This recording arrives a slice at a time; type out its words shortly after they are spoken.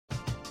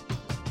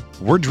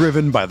We're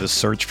driven by the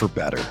search for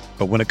better.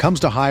 But when it comes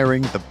to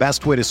hiring, the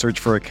best way to search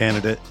for a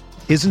candidate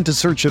isn't to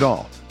search at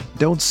all.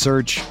 Don't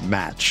search,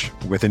 match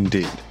with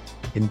Indeed.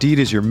 Indeed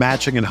is your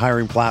matching and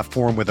hiring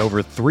platform with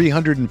over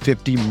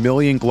 350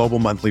 million global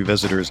monthly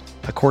visitors,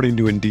 according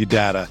to Indeed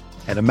data,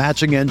 and a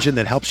matching engine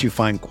that helps you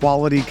find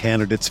quality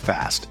candidates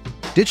fast.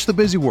 Ditch the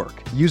busy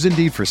work. Use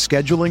Indeed for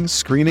scheduling,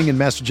 screening, and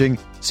messaging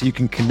so you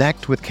can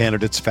connect with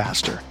candidates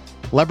faster.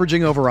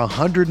 Leveraging over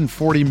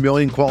 140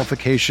 million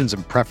qualifications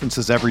and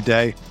preferences every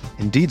day,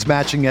 Indeed's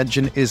matching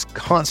engine is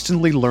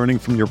constantly learning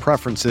from your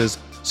preferences,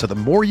 so the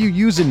more you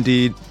use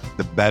Indeed,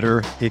 the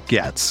better it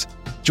gets.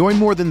 Join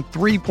more than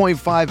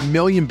 3.5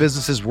 million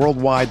businesses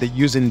worldwide that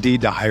use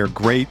Indeed to hire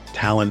great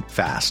talent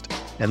fast.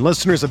 And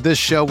listeners of this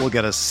show will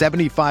get a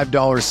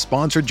 $75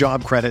 sponsored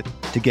job credit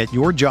to get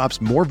your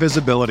jobs more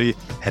visibility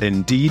at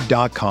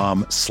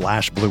Indeed.com/Blue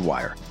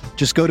Wire.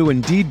 Just go to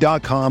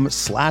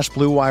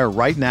Indeed.com/Blue Wire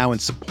right now and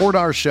support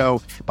our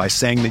show by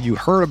saying that you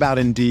heard about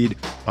Indeed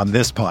on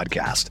this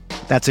podcast.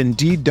 That's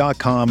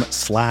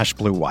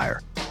Indeed.com/Blue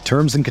Wire.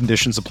 Terms and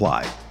conditions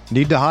apply.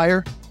 Need to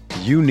hire?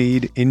 You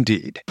need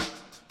Indeed.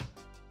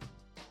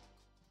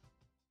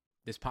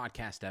 This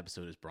podcast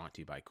episode is brought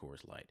to you by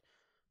Coors Light.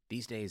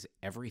 These days,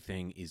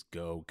 everything is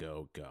go,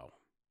 go, go.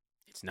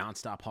 It's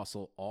nonstop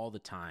hustle all the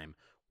time.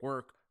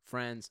 Work,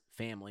 friends,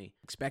 family,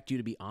 expect you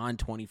to be on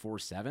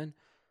 24/7.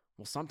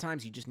 Well,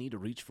 sometimes you just need to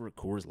reach for a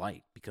Coors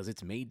Light because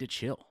it's made to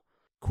chill.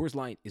 Coors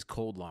Light is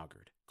cold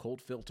lagered,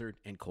 cold filtered,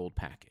 and cold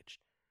packaged.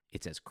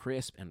 It's as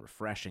crisp and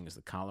refreshing as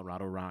the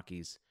Colorado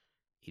Rockies.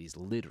 It is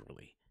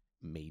literally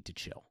made to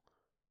chill.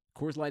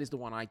 Coors Light is the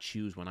one I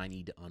choose when I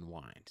need to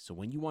unwind. So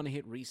when you want to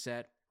hit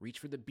reset, reach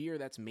for the beer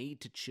that's made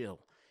to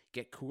chill.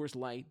 Get Coors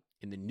Light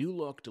in the new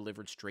look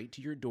delivered straight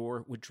to your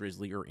door with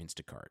Drizzly or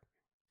Instacart.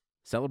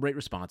 Celebrate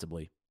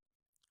responsibly.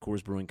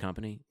 Coors Brewing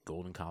Company,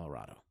 Golden,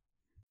 Colorado.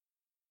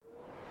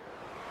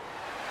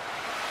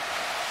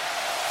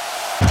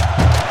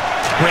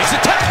 Breaks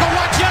a tackle,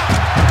 watch out!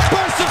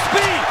 Burst of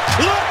speed!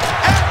 Look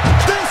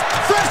at this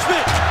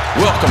freshman!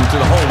 Welcome to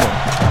the home of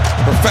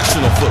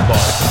professional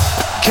football,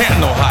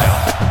 Canton,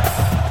 Ohio.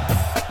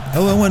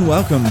 Hello and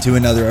welcome to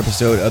another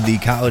episode of the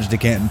College to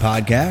Canton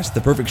podcast,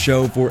 the perfect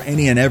show for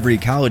any and every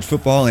college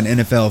football and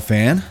NFL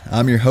fan.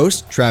 I'm your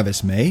host,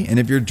 Travis May, and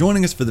if you're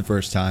joining us for the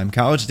first time,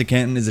 College to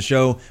Canton is a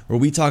show where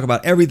we talk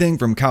about everything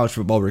from college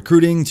football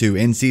recruiting to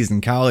in-season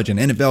college and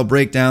NFL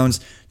breakdowns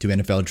to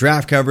NFL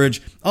draft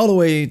coverage, all the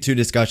way to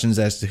discussions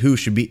as to who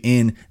should be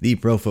in the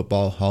Pro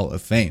Football Hall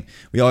of Fame.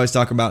 We always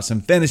talk about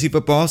some fantasy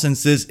football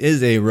since this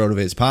is a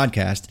RotoViz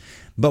podcast,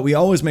 but we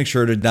always make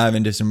sure to dive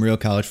into some real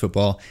college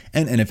football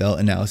and NFL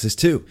analysis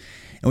too.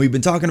 And we've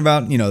been talking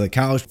about, the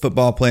college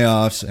football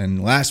playoffs,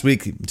 and last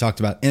week we talked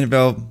about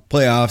NFL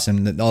playoffs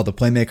and all the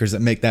playmakers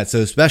that make that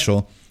so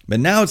special. But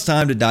now it's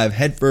time to dive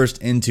headfirst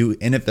into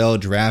NFL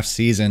draft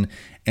season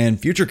and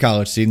future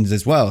college seasons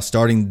as well,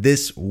 starting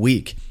this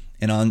week.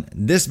 And on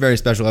this very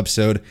special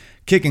episode,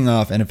 kicking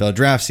off NFL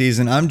draft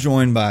season, I'm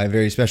joined by a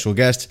very special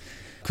guest,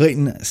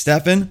 Clayton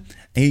Steffen.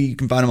 You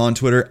can find him on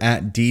Twitter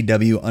at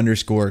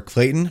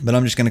DW_Clayton, but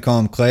I'm just going to call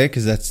him Clay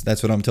because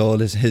that's what I'm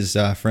told his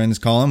friends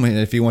call him.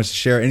 If he wants to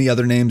share any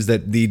other names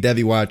that the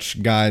Devy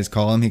Watch guys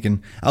call him, he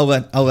can. I'll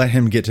let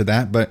him get to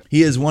that. But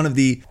he is one of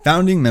the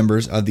founding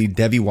members of the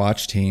Devy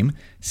Watch team,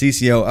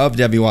 CCO of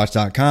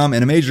DevyWatch.com,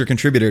 and a major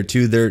contributor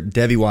to their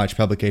Devy Watch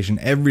publication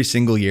every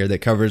single year that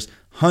covers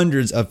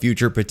hundreds of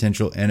future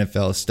potential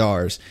NFL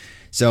stars.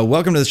 So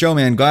welcome to the show,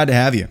 man. Glad to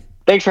have you.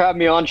 Thanks for having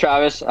me on,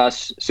 Travis.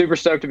 Super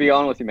stoked to be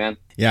on with you, man.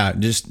 Yeah,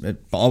 just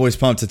always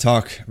pumped to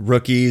talk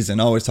rookies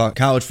and always talk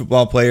college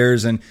football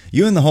players. And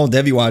you and the whole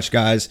Devy Watch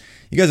guys,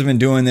 you guys have been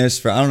doing this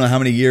for I don't know how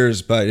many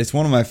years, but it's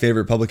one of my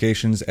favorite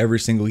publications every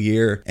single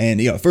year.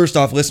 And first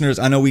off, listeners,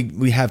 I know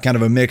we have kind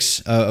of a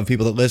mix of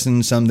people that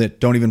listen, some that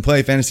don't even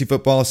play fantasy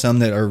football, some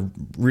that are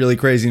really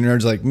crazy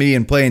nerds like me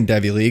and play in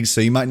Devy leagues.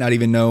 So you might not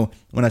even know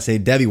when I say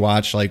Devy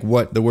Watch, like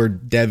what the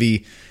word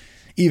Devy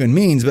even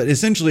means, but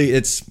essentially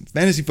it's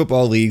fantasy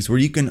football leagues where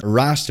you can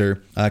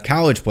roster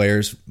college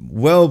players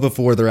well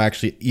before they're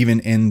actually even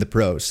in the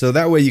pros. So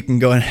that way you can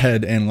go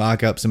ahead and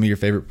lock up some of your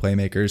favorite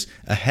playmakers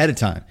ahead of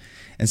time.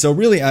 And so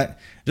really, I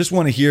just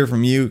want to hear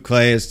from you,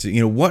 Clay, as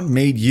to what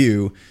made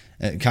you,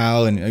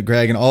 Kyle and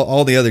Greg and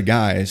all the other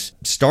guys,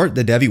 start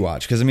the Devy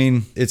Watch. Because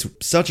it's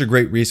such a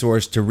great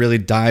resource to really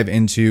dive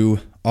into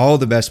all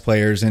the best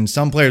players and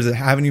some players that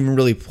haven't even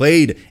really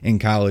played in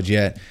college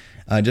yet.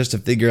 Just to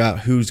figure out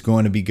who's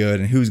going to be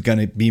good and who's going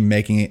to be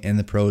making it in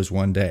the pros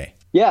one day.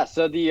 Yeah,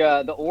 so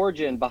the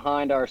origin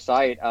behind our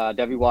site,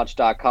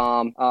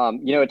 DevyWatch.com,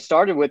 it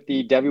started with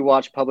the Devy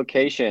Watch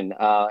publication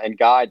and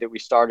guide that we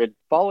started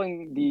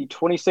following the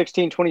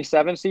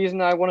 2016-27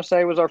 season, I want to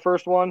say was our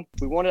first one.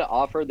 We wanted to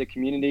offer the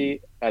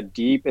community a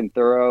deep and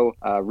thorough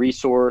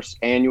resource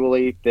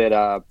annually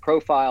that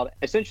profiled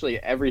essentially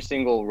every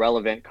single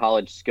relevant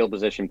college skill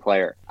position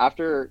player.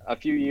 After a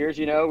few years,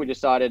 we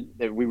decided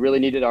that we really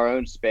needed our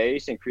own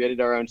space and created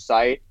our own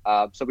site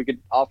so we could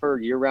offer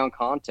year-round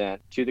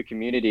content to the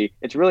community.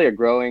 It's really a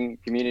growing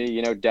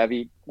community.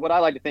 Devy what I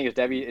like to think is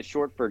Debbie is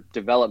short for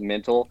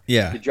developmental.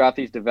 Yeah. You draft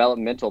these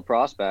developmental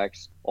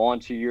prospects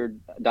onto your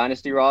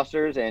dynasty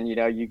rosters, and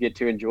you get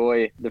to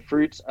enjoy the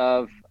fruits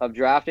of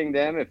drafting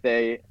them if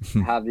they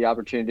have the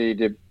opportunity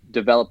to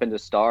develop into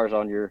stars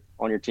on your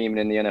team and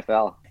in the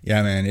NFL.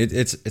 Yeah, man,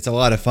 it's a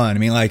lot of fun. I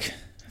mean, like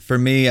for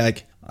me,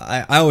 like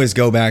I always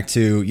go back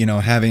to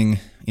having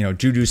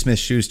Juju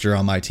Smith-Schuster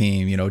on my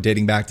team,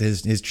 dating back to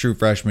his true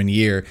freshman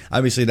year.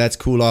 Obviously, that's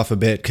cooled off a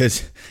bit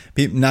because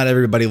not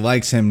everybody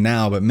likes him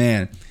now. But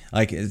man,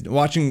 like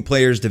watching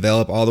players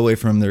develop all the way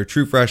from their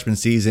true freshman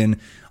season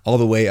all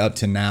the way up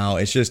to now,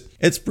 it's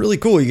really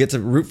cool. You get to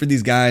root for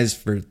these guys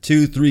for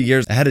 2-3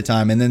 years ahead of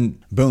time, and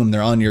then boom,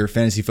 they're on your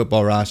fantasy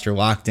football roster,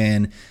 locked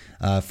in.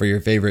 For your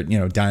favorite,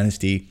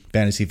 dynasty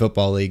fantasy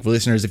football league. For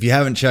listeners, if you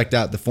haven't checked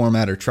out the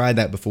format or tried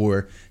that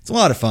before, it's a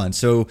lot of fun.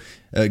 So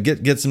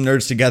get some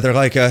nerds together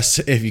like us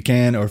if you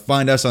can, or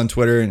find us on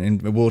Twitter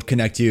and we'll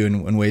connect you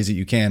in ways that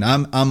you can.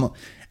 I'm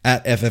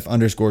at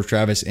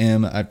FF_Travis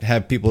M. I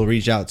have people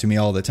reach out to me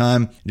all the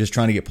time, just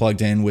trying to get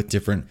plugged in with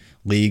different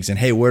leagues. And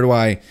hey, where do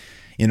I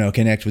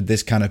connect with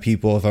this kind of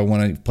people if I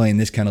want to play in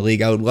this kind of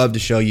league? I would love to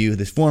show you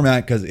this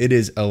format because it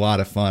is a lot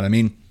of fun. I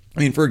mean,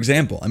 for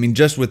example,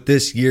 just with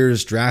this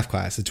year's draft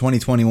class, the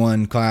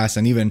 2021 class,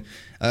 and even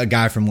a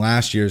guy from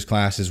last year's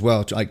class as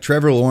well, like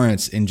Trevor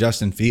Lawrence and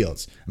Justin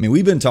Fields.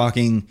 We've been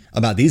talking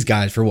about these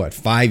guys for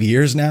 5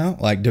 years now,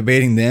 like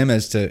debating them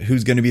as to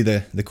who's going to be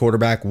the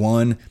quarterback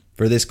one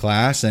for this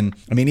class. And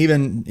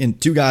even in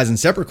two guys in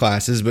separate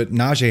classes, but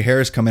Najee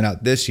Harris coming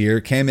out this year,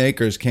 Cam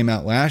Akers came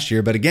out last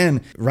year. But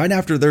again, right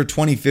after their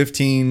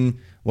 2015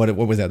 what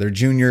was that? Their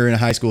junior and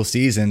high school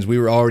seasons, we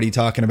were already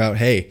talking about,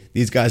 hey,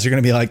 these guys are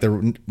going to be like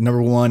the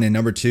number 1 and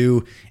number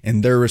 2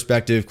 in their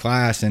respective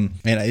class. And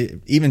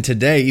even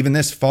today, even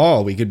this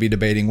fall, we could be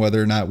debating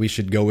whether or not we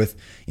should go with,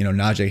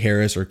 Najee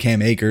Harris or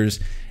Cam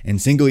Akers in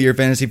single year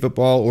fantasy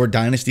football or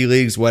dynasty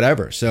leagues,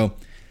 whatever. So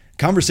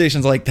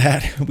conversations like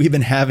that we've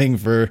been having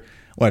for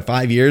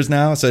 5 years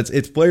now. So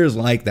it's players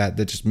like that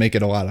just make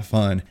it a lot of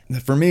fun.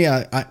 For me,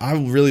 I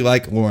really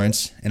like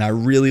Lawrence and I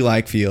really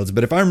like Fields.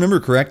 But if I remember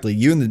correctly,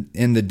 you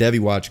and the Debbie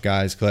Watch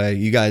guys, Clay,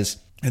 you guys,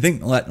 I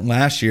think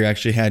last year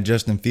actually had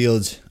Justin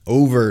Fields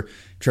over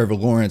Trevor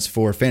Lawrence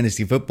for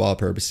fantasy football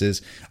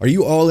purposes. Are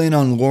you all in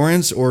on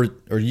Lawrence, or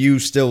are you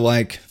still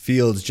like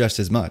Fields just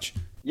as much?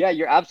 Yeah,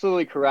 you're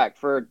absolutely correct.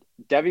 For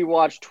Debbie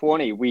Watch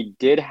 20, we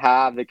did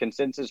have the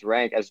consensus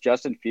rank as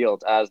Justin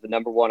Fields as the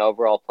number 1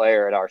 overall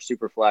player at our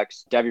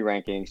Superflex Debbie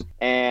rankings.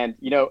 And,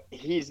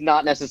 he's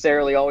not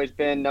necessarily always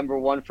been number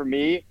 1 for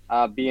me,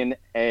 being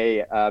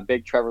a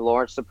big Trevor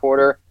Lawrence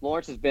supporter.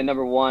 Lawrence has been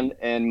number 1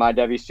 in my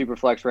Debbie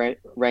Superflex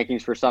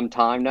rankings for some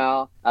time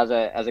now. As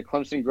a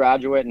Clemson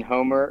graduate and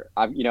homer,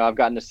 I've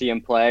gotten to see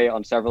him play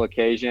on several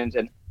occasions,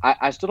 and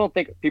I still don't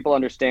think people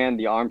understand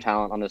the arm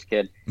talent on this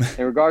kid.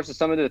 In regards to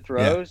some of the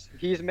throws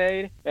he's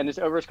made and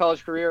over his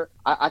college career,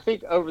 I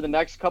think over the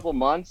next couple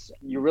months,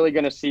 you're really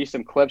going to see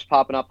some clips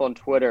popping up on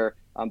Twitter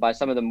by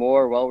some of the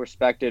more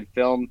well-respected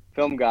film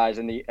guys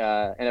in the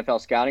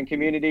NFL scouting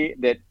community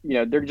that,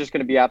 they're just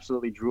going to be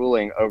absolutely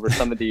drooling over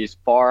some of these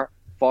far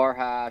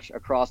hash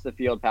across the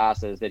field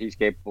passes that he's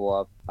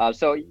capable of.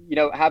 So,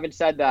 having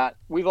said that,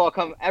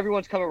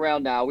 everyone's come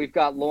around now. We've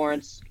got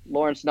Lawrence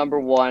number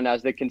 1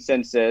 as the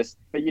consensus,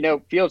 but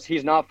Fields,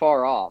 he's not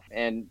far off.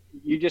 And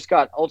you've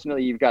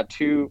got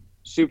 2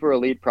 super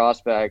elite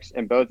prospects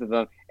in both of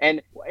them.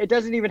 And it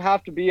doesn't even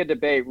have to be a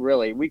debate,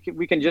 really. We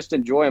can just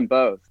enjoy them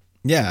both.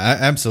 Yeah,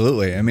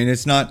 absolutely.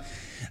 It's not,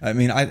 I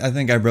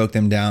think I broke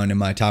them down in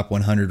my top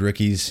 100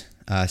 rookies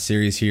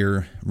series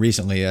here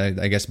recently,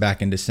 I guess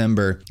back in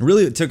December.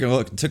 Really took a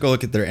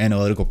look at their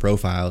analytical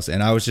profiles,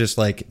 and I was just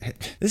like,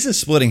 this is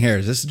splitting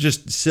hairs. This is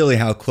just silly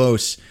how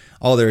close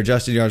all their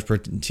adjusted yards per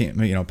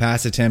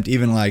pass attempt,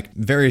 even like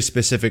very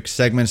specific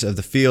segments of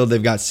the field,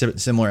 they've got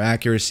similar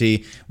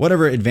accuracy,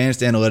 whatever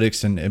advanced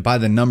analytics and by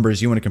the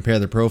numbers you want to compare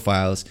the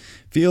profiles.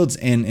 Fields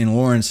and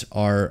Lawrence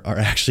are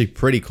actually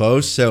pretty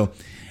close. So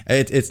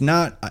it's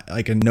not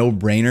like a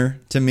no-brainer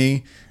to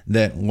me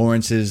that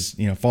Lawrence is,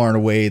 far and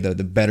away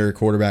the better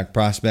quarterback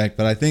prospect.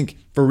 But I think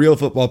for real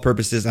football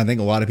purposes, I think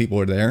a lot of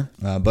people are there.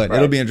 But right.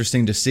 It'll be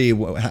interesting to see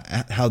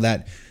how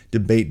that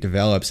debate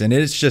develops. And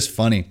it's just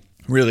funny,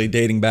 really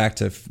dating back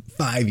to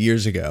 5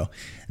 years ago,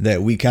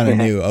 that we kind of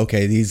knew,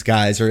 okay, these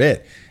guys are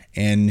it.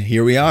 And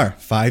here we are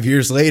 5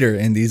 years later,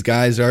 and these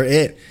guys are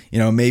it.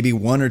 Maybe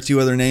 1 or 2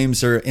 other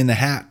names are in the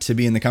hat to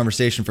be in the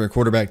conversation for a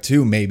quarterback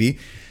too, maybe.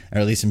 Or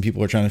at least some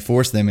people are trying to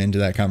force them into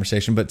that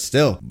conversation. But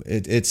still,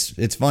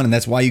 it's fun. And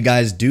that's why you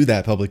guys do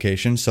that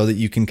publication, so that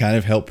you can kind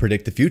of help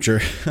predict the future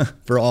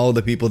for all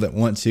the people that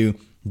want to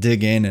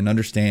dig in and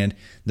understand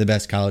the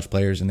best college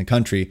players in the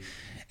country.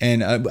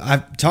 And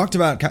I've talked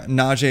about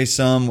Najee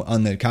some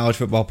on the College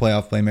Football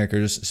Playoff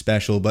Playmakers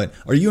special, but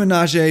are you a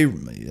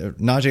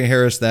Najee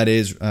Harris, that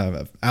is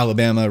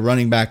Alabama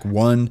running back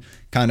 1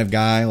 kind of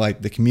guy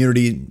like the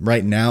community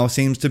right now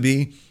seems to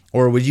be?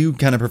 Or would you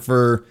kind of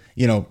prefer,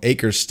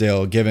 Akers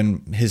still,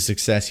 given his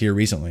success here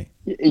recently?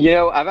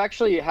 I've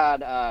actually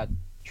had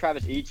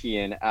Travis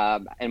Etienne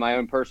in my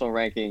own personal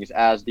rankings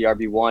as the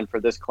RB1 for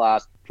this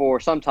class for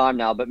some time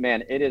now. But,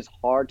 man, it is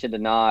hard to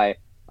deny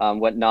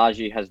what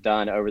Najee has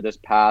done over this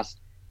past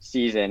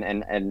season.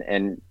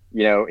 And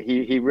you know,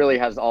 he really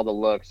has all the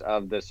looks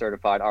of the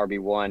certified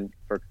RB1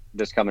 for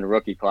this coming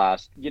rookie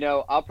class. You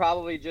know, I'll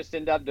probably just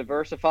end up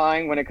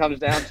diversifying when it comes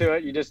down to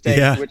it. You just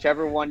take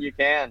whichever one you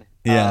can.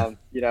 You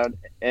know,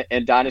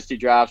 in dynasty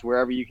drafts,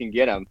 wherever you can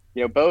get them.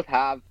 You know,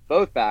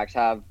 both backs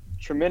have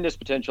tremendous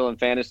potential in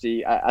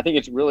fantasy. I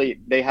think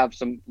they have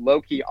some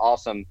low-key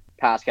awesome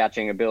pass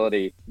catching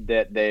ability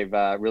that they've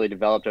really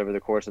developed over the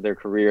course of their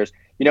careers.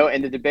 You know,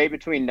 in the debate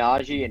between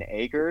Najee and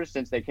Akers,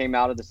 since they came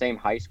out of the same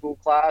high school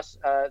class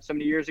so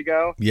many years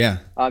ago. You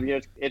know,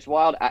 it's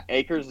wild.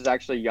 Akers is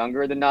actually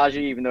younger than Najee,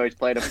 even though he's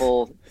played a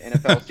full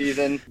NFL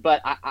season.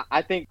 But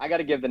I think I got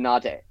to give the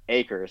nod to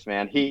Akers,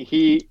 man.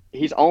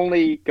 He's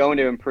only going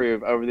to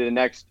improve over the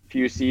next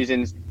few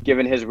seasons,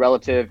 given his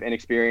relative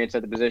inexperience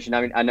at the position.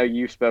 I mean, I know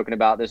you've spoken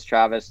about this,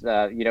 Travis.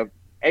 You know,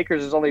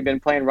 Akers has only been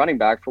playing running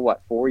back for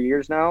 4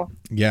 years now?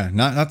 Yeah,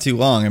 not too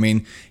long. I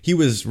mean, he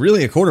was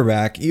really a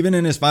quarterback, even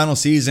in his final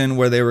season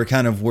where they were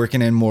kind of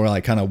working in more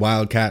like kind of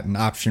wildcat and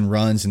option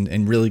runs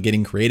and really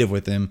getting creative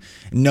with him,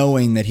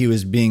 knowing that he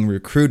was being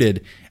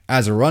recruited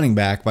as a running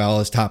back by all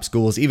his top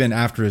schools. Even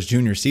after his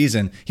junior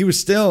season, he was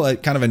still a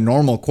kind of a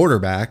normal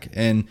quarterback.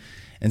 And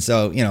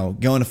so, you know,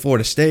 going to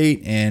Florida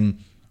State and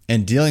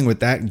dealing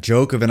with that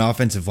joke of an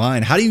offensive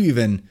line,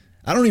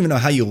 I don't even know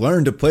how you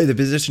learn to play the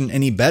position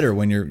any better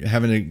when you're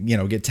having to, you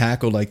know, get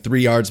tackled like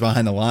 3 yards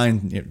behind the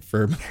line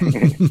for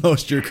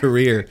most of your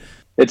career.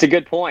 It's a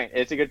good point.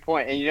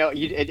 And, you know,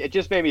 it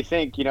just made me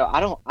think, you know, I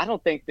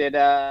don't think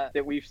that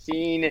we've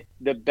seen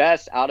the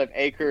best out of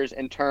Akers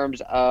in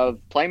terms of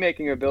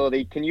playmaking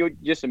ability. Can you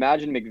just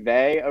imagine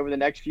McVay over the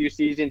next few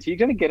seasons? He's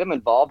going to get him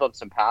involved on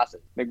some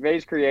passes.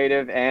 McVay's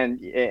creative, and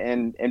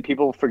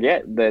people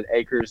forget that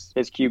Akers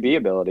his QB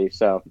ability.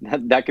 So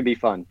that could be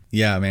fun.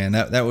 Yeah, man,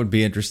 that would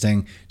be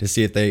interesting to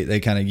see if they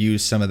kind of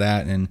use some of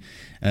that and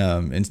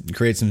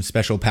create some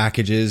special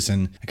packages.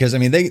 And because I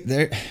mean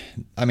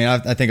I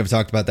think I've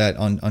talked about that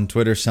on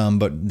Twitter some,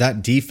 but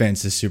that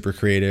defense is super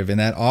creative and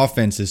that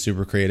offense is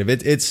super creative.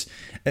 It's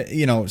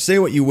you know, say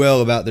what you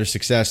will about their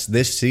success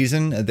this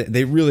season,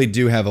 they really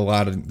do have a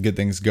lot of good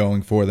things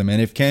going for them. And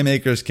if Cam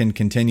Akers can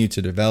continue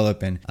to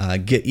develop and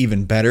get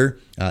even better,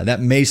 that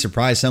may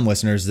surprise some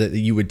listeners that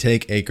you would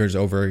take Akers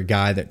over a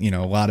guy that, you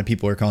know, a lot of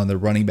people are calling the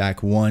running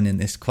back one in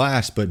this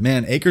class. But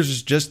man, Akers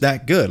is just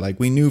that good. Like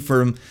we knew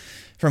from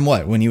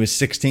when he was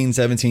 16,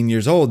 17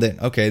 years old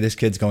that, okay, this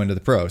kid's going to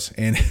the pros.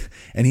 And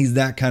he's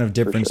that kind of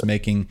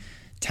difference-making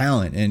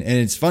talent. And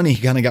it's funny,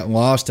 he kind of got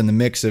lost in the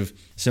mix of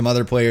some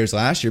other players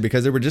last year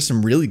because there were just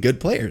some really good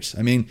players.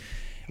 I mean,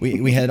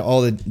 we had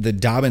all the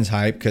Dobbins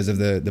hype because of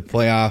the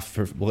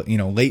playoff, you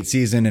know, late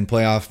season and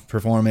playoff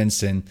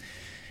performance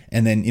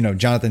and then, you know,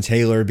 Jonathan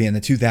Taylor being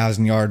the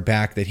 2,000-yard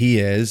back that he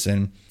is.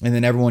 And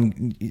then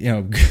everyone, you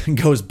know,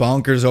 goes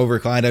bonkers over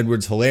Clyde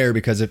Edwards-Helaire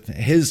because of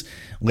his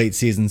late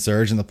season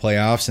surge in the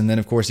playoffs. And then,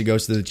 of course, he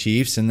goes to the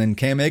Chiefs. And then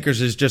Cam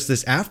Akers is just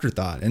this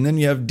afterthought. And then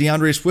you have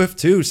DeAndre Swift,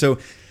 too. So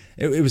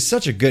it was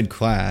such a good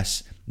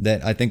class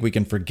that I think we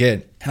can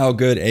forget how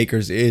good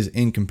Akers is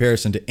in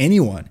comparison to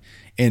anyone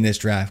in this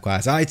draft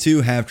class. I,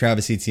 too, have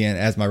Travis Etienne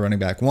as my running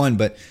back one.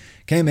 But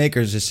Cam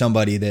Akers is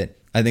somebody that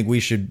I think we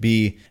should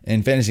be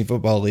in fantasy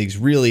football leagues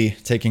really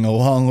taking a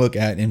long look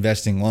at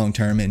investing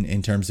long-term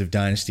in terms of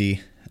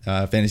dynasty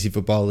fantasy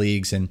football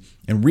leagues and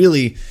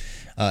really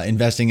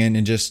investing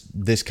in just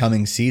this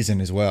coming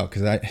season as well.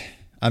 Because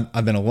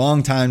I've been a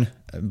long time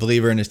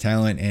believer in his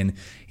talent and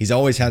he's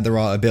always had the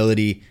raw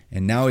ability,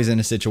 and now he's in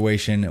a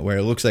situation where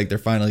it looks like they're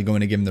finally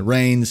going to give him the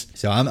reins.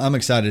 So I'm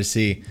excited to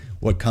see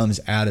what comes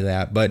out of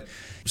that. But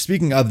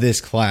speaking of this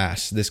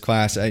class,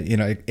 you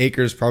know,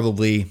 Akers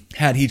probably,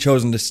 had he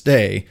chosen to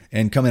stay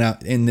and coming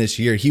out in this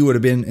year, he would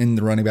have been in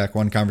the running back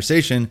one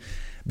conversation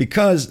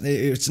because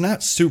it's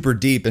not super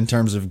deep in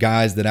terms of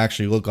guys that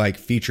actually look like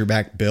feature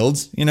back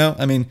builds. You know,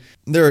 I mean,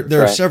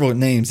 there are several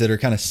names that are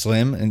kind of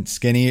slim and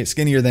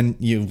skinnier than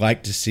you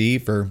like to see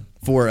for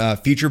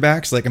feature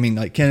backs. Like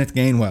Kenneth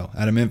Gainwell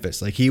out of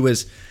Memphis, like he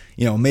was,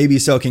 you know, maybe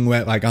soaking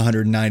wet like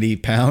 190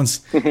 pounds.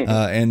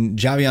 And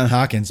Javion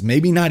Hawkins,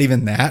 maybe not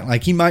even that.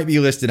 Like he might be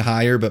listed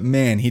higher, but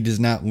man, he does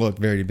not look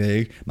very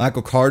big.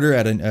 Michael Carter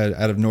out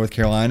of North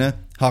Carolina.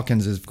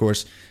 Hawkins is, of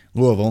course,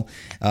 Louisville.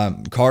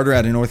 Carter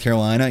out of North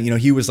Carolina, you know,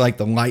 he was like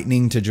the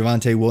lightning to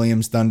Javonte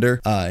Williams'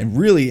 thunder. And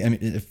really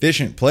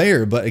efficient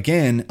player, but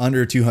again,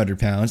 under 200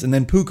 pounds. And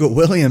then Puka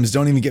Williams,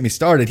 don't even get me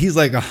started. He's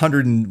like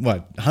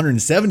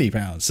 170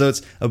 pounds. So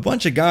it's a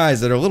bunch of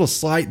guys that are a little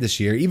slight this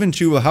year. Even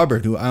Chuba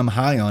Hubbard, who I'm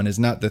high on, is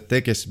not the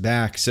thickest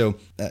back. So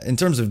in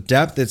terms of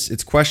depth,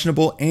 it's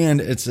questionable,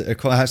 and it's a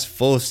class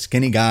full of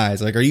skinny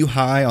guys. Like, are you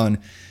high on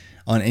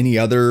any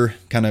other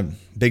kind of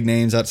big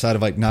names outside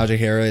of like Najee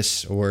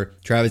Harris or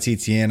Travis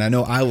Etienne? I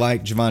know I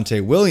like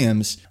Javonte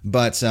Williams,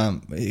 but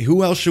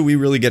who else should we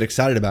really get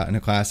excited about in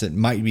a class that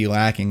might be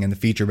lacking in the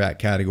feature back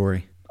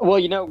category?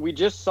 Well, we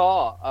just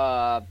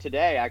saw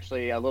today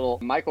actually a little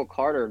Michael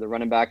Carter, the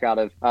running back out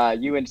of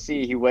UNC.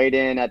 He weighed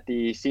in at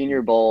the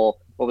Senior Bowl.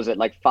 What was it,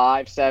 like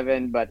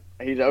 5'7", but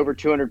he's over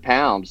 200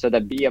 pounds. So the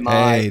BMI.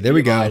 Hey, there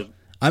we go.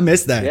 I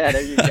missed that. Yeah,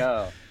 there you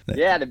go.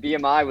 Yeah, the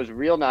BMI was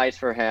real nice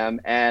for him.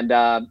 And,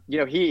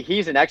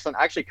 he's an excellent –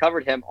 I actually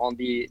covered him on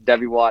the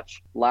Devy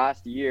Watch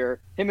last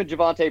year. Him and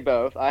Javonte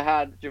both. I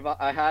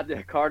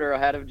had Carter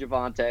ahead of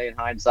Javonte. In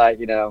hindsight,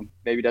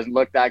 maybe doesn't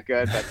look that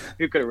good, but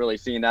who could have really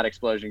seen that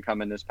explosion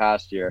coming this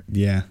past year?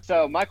 Yeah.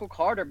 So Michael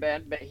Carter,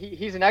 man, but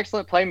he's an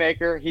excellent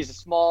playmaker. He's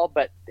small,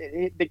 but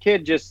the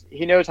kid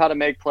he knows how to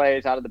make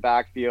plays out of the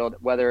backfield,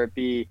 whether it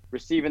be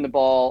receiving the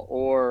ball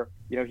or –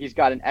 he's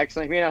got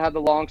he may not have the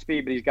long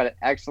speed, but he's got an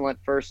excellent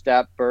first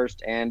step,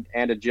 burst, and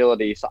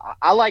agility. So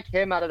I like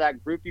him out of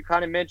that group you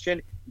kind of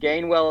mentioned.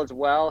 Gainwell as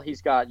well.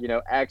 He's got,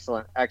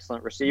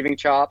 excellent receiving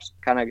chops,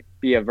 kind of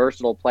be a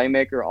versatile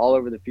playmaker all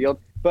over the field.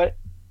 But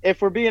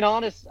if we're being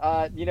honest,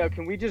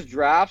 can we just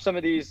draft some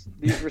of these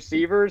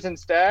receivers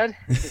instead?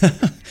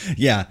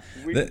 Yeah,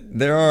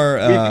 there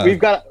are we've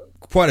got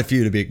quite a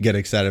few to get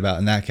excited about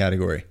in that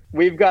category.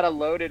 We've got a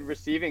loaded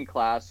receiving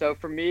class. So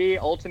for me,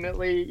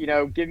 ultimately,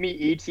 give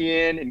me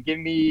Etienne and give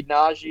me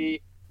Najee,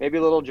 maybe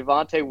a little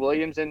Javonte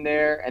Williams in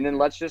there, and then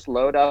let's just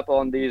load up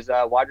on these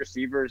wide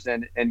receivers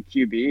and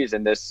QBs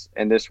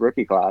in this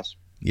rookie class.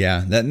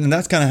 Yeah,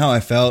 that's kind of how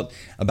I felt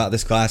about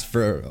this class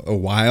for a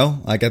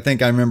while. Like, I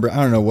think I remember, I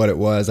don't know what it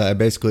was. I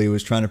basically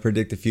was trying to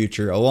predict the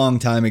future a long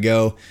time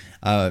ago,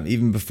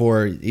 even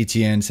before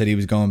Etienne said he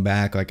was going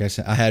back. Like I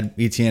said, I had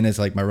Etienne as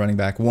like my running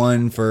back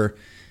one for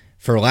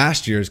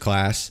last year's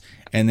class.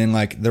 And then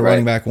like the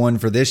running back one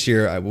for this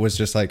year, I was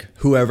just like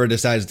whoever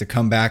decides to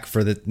come back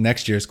for the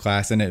next year's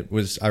class. And it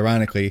was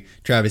ironically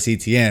Travis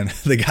Etienne,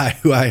 the guy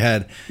who I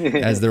had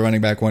as the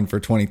running back one for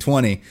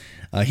 2020.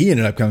 He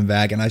ended up coming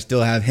back, and I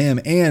still have him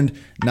and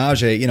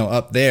Najee,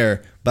 up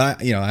there.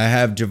 But, I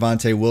have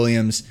Javonte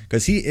Williams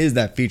because he is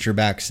that feature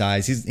back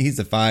size. He's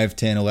the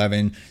 5'10",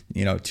 11,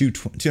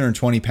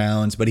 220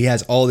 pounds, but he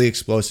has all the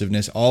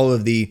explosiveness, all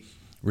of the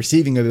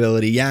receiving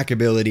ability, yak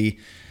ability,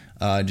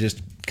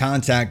 just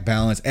contact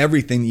balance,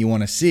 everything that you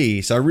want to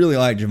see. So I really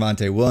like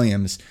Javonte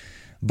Williams.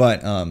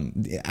 But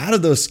out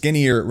of those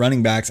skinnier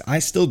running backs, I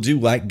still do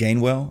like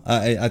Gainwell.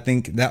 I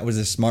think that was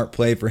a smart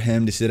play for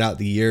him to sit out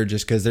the year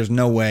just because there's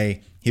no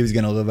way he was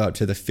going to live up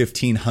to the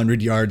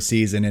 1,500-yard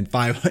season and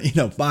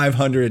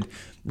 500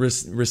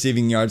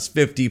 receiving yards,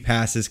 50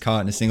 passes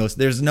caught in a single.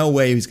 There's no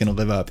way he's going to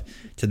live up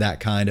to that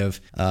kind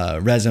of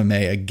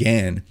resume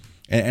again.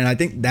 And I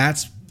think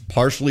that's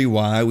partially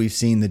why we've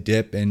seen the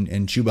dip in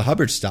Chuba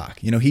Hubbard's stock.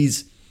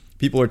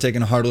 People are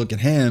taking a hard look at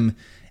him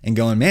and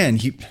going, man,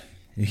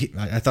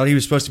 I thought he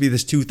was supposed to be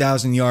this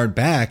 2,000-yard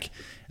back,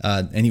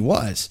 and he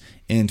was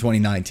in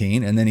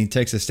 2019. And then he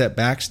takes a step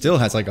back, still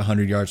has like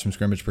 100 yards from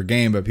scrimmage per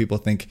game, but people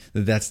think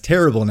that that's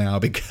terrible now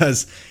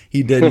because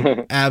he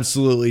didn't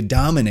absolutely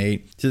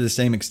dominate to the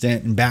same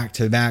extent in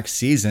back-to-back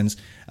seasons,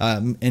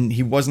 and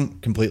he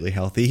wasn't completely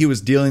healthy. He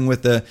was dealing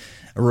with a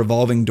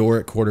revolving door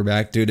at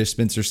quarterback due to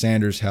Spencer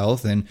Sanders'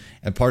 health and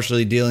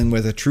partially dealing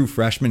with a true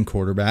freshman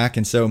quarterback.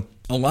 And so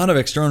a lot of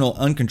external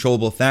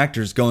uncontrollable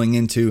factors going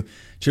into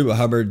Chuba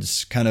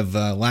Hubbard's kind of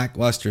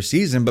lackluster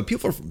season, but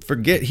people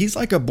forget he's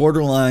like a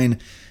borderline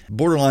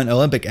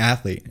Olympic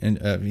athlete,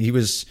 and he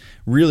was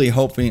really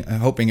hoping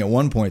at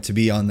one point to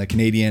be on the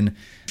Canadian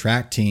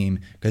track team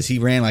because he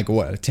ran like a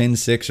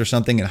 10.6 or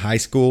something in high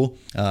school.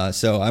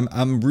 So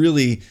I'm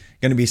really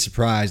going to be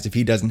surprised if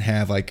he doesn't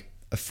have like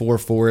a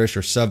 4.4-ish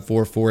or sub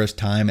 4.4-ish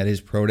time at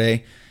his pro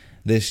day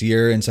this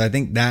year. And so I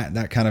think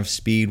that kind of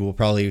speed will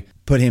probably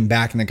put him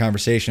back in the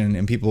conversation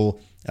and people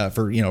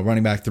for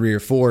running back 3 or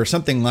 4,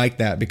 something like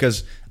that,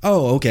 because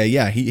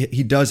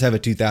he does have a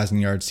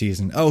 2,000-yard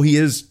season. Oh, he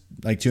is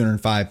like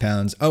 205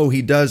 pounds. Oh,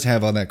 he does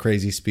have all that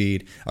crazy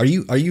speed. Are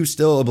you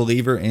still a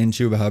believer in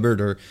Chuba Hubbard,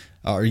 or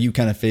are you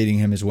kind of fading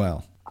him as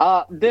well?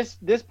 This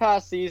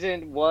past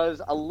season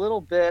was a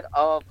little bit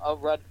of a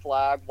red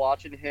flag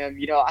watching him.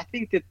 I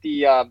think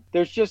that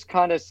there's just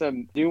kind of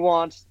some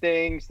nuanced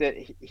things that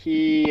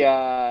he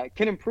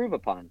can improve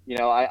upon.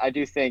 I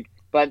do think,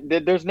 but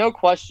there's no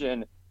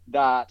question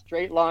that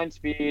straight line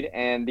speed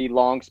and the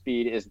long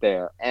speed is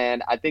there.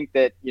 And I think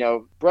that,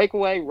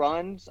 breakaway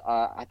runs,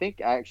 I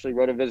think I actually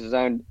wrote of his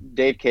own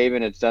Dave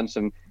Caven has done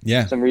some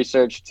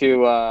research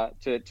to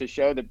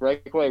show that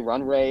breakaway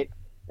run rate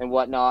and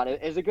whatnot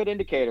is a good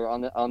indicator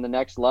on the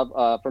next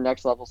level for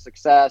next level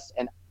success.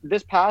 And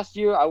this past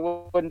year, I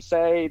wouldn't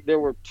say there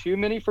were too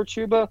many for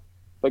Chuba,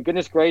 but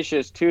goodness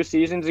gracious, 2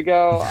 seasons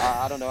ago,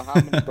 I don't know how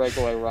many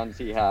breakaway runs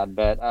he had,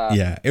 but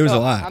it was a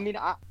lot. I mean,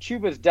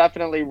 Chuba's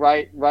definitely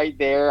right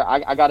there.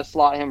 I got to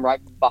slot him right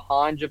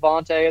behind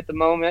Javonte at the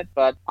moment,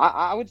 but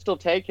I would still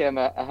take him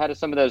ahead of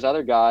some of those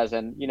other guys.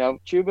 And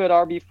Chuba at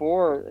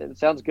RB4, it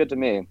sounds good to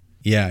me.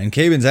 Yeah, and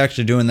Cabin's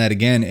actually doing that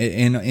again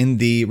in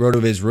the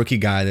RotoViz rookie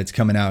guide that's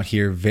coming out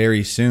here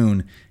very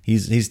soon.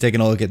 He's taking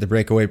a look at the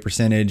breakaway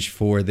percentage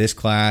for this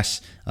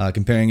class,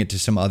 comparing it to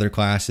some other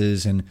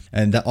classes,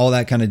 and all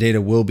that kind of data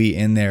will be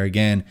in there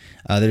again.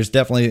 There's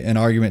definitely an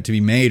argument to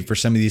be made for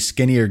some of these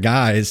skinnier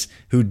guys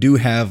who do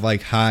have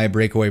like high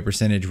breakaway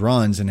percentage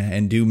runs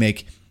and do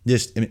make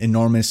just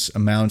enormous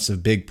amounts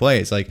of big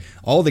plays. Like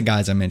all the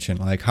guys I mentioned,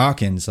 like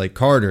Hawkins, like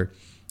Carter,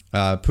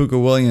 Puka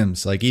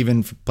Williams, like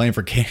even playing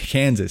for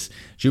Kansas,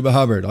 Chuba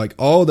Hubbard, like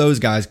all those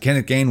guys,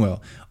 Kenneth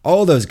Gainwell,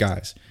 all those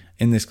guys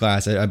in this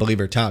class, I believe,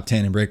 are top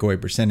 10 in breakaway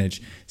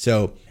percentage.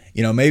 So,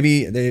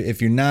 maybe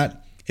if you're not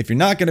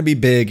going to be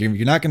big, if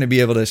you're not going to be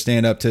able to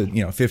stand up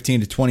to,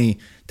 15 to 20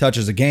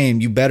 touches a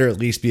game, you better at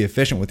least be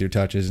efficient with your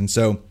touches. And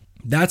so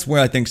that's where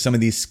I think some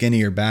of these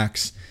skinnier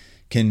backs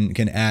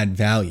can add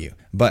value.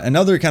 But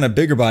another kind of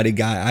bigger body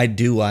guy I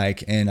do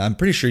like, and I'm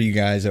pretty sure you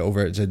guys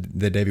over at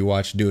the Devy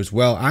Watch do as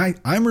well.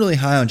 I'm really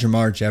high on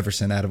Jermar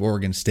Jefferson out of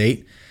Oregon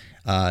State.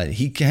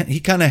 He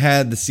kind of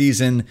had the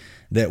season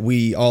that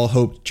we all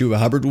hoped Chuba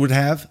Hubbard would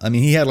have. I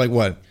mean, he had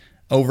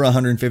over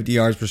 150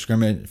 yards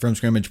from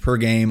scrimmage per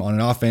game on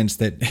an offense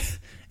that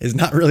is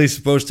not really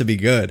supposed to be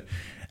good.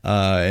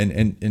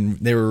 And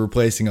they were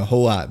replacing a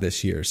whole lot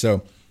this year.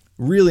 So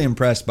really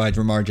impressed by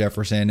Jermar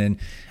Jefferson. And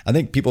I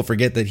think people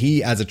forget that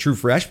he, as a true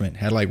freshman,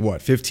 had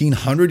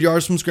 1,500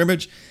 yards from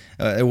scrimmage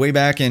way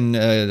back in,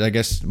 I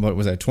guess, what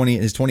was that,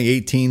 his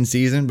 2018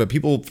 season. But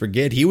people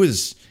forget he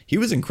was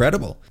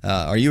incredible.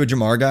 Are you a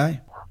Jermar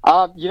guy?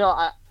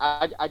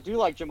 I do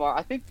like Jermar.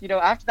 I think,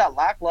 after that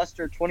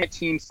lackluster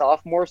 2018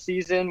 sophomore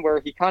season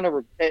where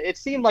it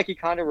seemed like he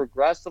kind of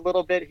regressed a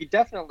little bit. He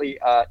definitely,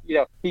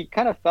 he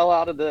kind of fell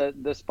out of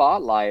the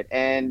spotlight.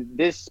 And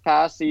this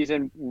past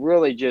season,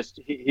 really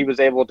just, he was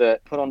able to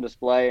put on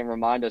display and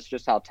remind us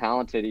just how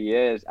talented he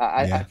is.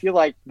 I feel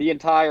like the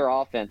entire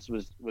offense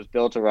was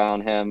built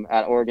around him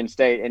at Oregon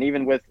State. And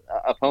even with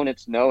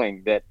opponents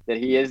knowing that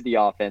he is the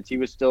offense, he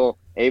was still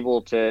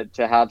able to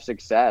have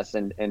success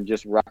and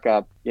just rack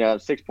up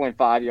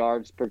 6.5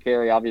 yards per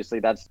carry. Obviously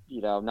that's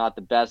not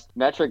the best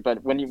metric,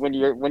 but when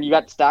you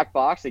got stacked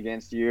box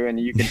against you and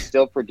you can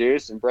still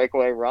produce and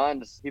breakaway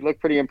runs, he looked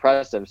pretty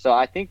impressive. So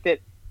I think that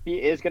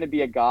he is going to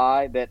be a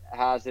guy that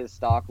has his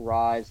stock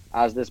rise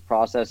as this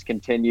process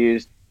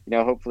continues.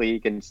 Hopefully he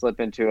can slip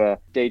into a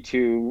day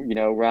 2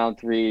 round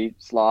 3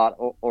 slot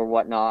or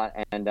whatnot,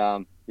 and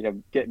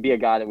be a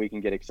guy that we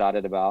can get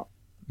excited about.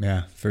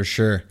 Yeah, for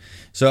sure.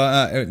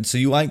 So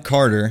you like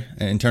Carter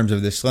in terms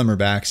of the slimmer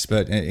backs,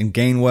 but in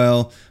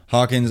Gainwell,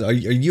 Hawkins, are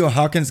you a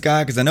Hawkins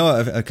guy? Because I know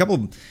a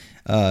couple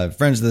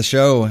friends of the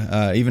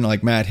show, even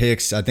like Matt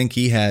Hicks, I think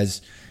he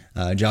has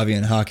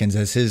Javian Hawkins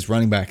as his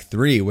running back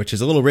 3, which is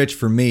a little rich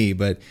for me.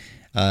 But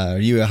are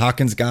you a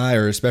Hawkins guy,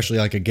 or especially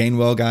like a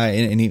Gainwell guy?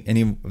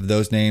 Any of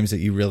those names that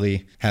you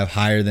really have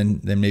higher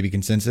than maybe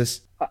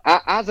consensus?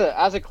 As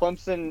a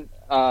Clemson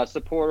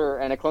supporter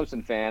and a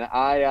Clemson fan,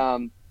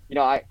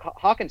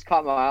 Hawkins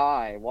caught my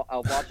eye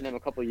watching him a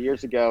couple of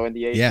years ago in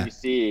the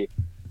ACC. Yeah.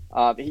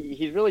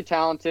 He's really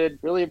talented,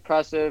 really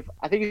impressive.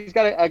 I think he's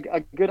got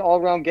a good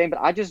all-around game, but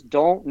I just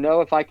don't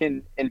know if I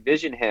can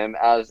envision him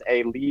as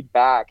a lead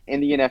back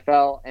in the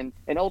NFL. And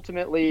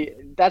ultimately,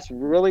 that's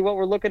really what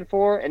we're looking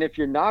for. And if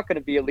you're not going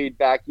to be a lead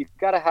back, you've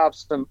got to have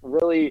some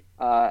really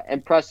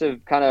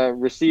impressive kind of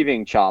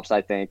receiving chops,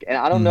 I think. And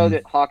I don't know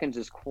that Hawkins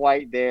is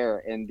quite there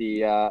in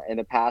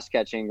the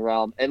pass-catching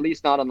realm, at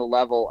least not on the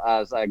level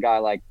as a guy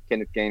like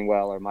Kenneth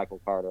Gainwell or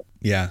Michael Carter.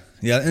 Yeah,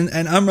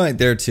 and I'm right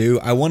there too.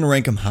 I want to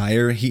rank him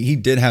higher. He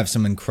did have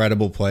some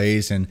incredible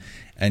plays and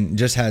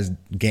just has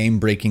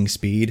game-breaking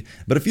speed.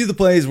 But a few of the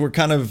plays were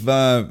kind of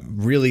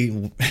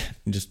really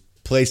just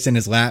placed in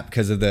his lap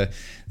because of the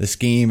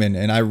scheme,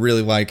 and I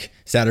really like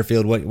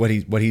Satterfield,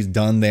 what he's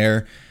done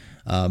there.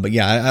 But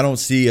yeah, I don't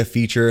see a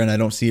feature, and I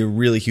don't see a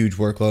really huge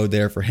workload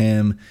there for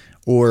him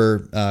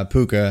or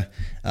Puka.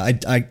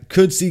 I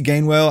could see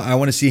Gainwell. I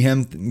want to see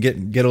him get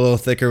a little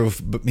thicker.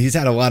 But he's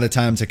had a lot of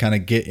time to kind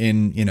of get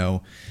in,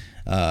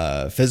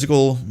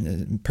 physical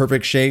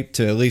perfect shape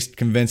to at least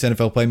convince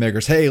NFL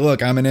playmakers, hey,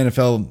 look, I'm an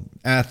NFL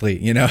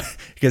athlete,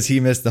 because he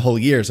missed the whole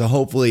year. So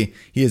hopefully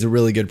he has a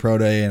really good pro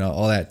day, and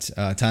all that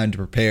time to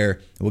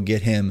prepare will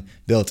get him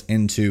built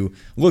into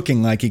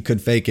looking like he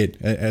could fake it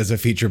as a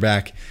feature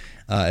back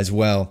as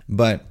well.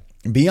 But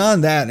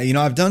beyond that,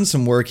 I've done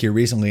some work here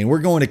recently, and we're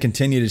going to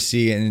continue to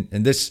see, and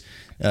this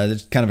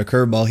there's kind of a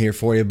curveball here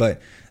for you, but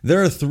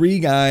there are 3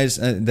 guys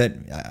that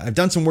I've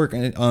done some work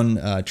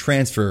on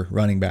transfer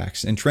running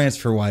backs and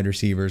transfer wide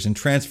receivers and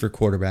transfer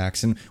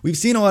quarterbacks. And we've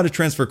seen a lot of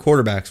transfer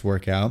quarterbacks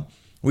work out.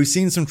 We've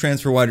seen some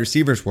transfer wide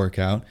receivers work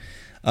out.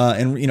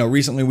 And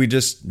recently we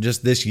just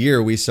this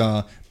year, we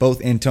saw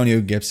both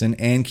Antonio Gibson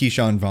and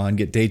Keyshawn Vaughn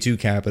get day 2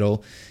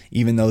 capital,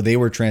 even though they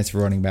were transfer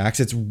running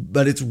backs.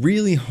 But it's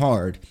really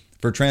hard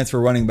for transfer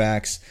running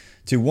backs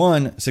to,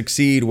 1,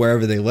 succeed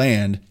wherever they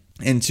land,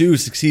 and 2,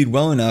 succeed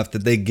well enough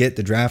that they get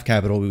the draft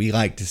capital we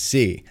like to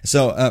see.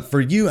 So for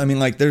you,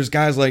 there's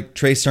guys like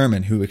Trey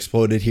Sermon who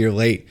exploded here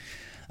late,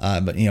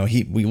 but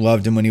we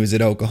loved him when he was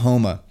at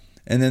Oklahoma.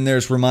 And then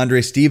there's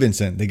Ramondre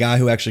Stevenson, the guy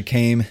who actually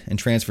came and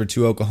transferred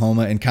to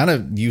Oklahoma and kind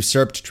of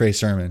usurped Trey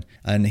Sermon.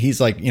 And he's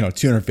like,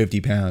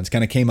 250 pounds,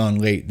 kind of came on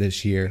late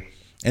this year.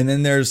 And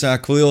then there's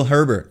Khalil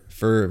Herbert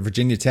for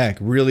Virginia Tech.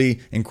 Really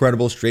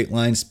incredible straight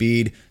line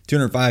speed,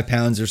 205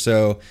 pounds or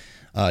so.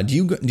 Do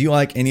you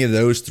like any of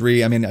those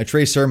three? I mean,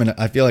 Trey Sermon,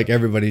 I feel like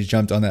everybody's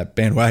jumped on that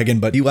bandwagon,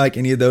 but do you like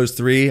any of those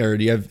three, or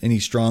do you have any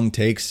strong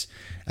takes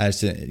as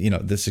to,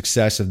 the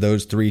success of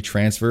those three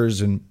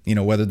transfers and,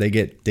 whether they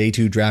get day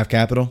 2 draft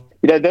capital?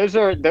 Those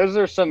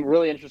are some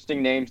really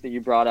interesting names that you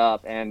brought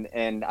up, and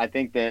I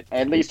think that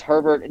at least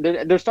Herbert,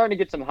 they're starting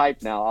to get some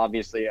hype now.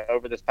 Obviously,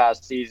 over this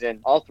past season,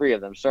 all three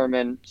of them,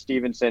 Sermon,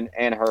 Stevenson,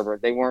 and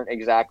Herbert, they weren't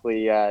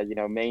exactly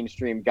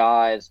mainstream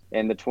guys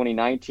in the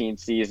 2019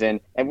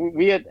 season. And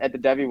we at the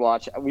Devy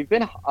Watch, we've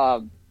been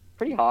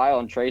pretty high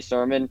on Trey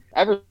Sermon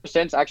ever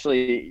since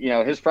actually,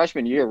 his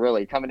freshman year,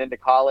 really coming into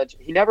college.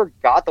 He never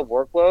got the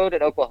workload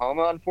at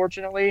Oklahoma,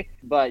 unfortunately,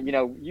 but,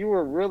 you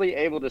were really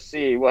able to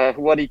see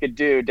what he could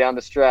do down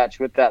the stretch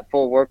with that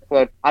full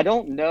workload. I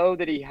don't know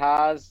that he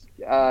has,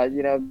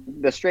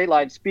 the straight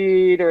line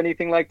speed or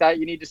anything like that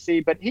you need to see,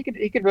 but he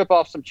could rip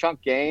off some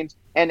chunk gains.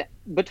 And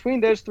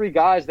between those three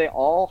guys, they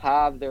all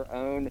have their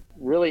own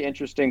really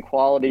interesting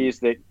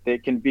qualities that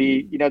can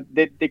be,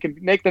 they can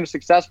make them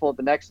successful at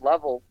the next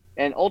level.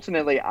 And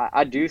ultimately,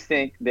 I do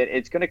think that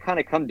it's going to kind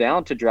of come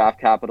down to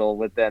draft capital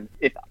with them.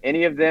 If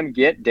any of them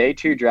get day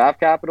 2 draft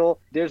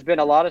capital, there's been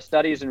a lot of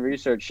studies and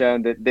research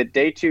shown that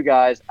day 2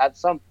 guys, at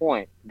some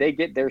point, they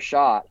get their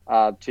shot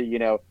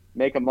to,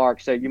 make a mark.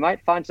 So you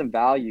might find some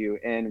value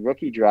in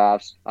rookie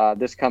drafts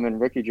this coming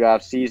rookie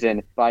draft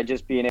season by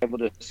just being able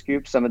to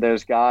scoop some of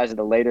those guys in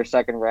the later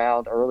second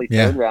round, early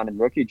third round in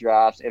rookie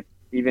drafts, if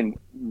even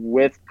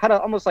with kind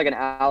of almost like an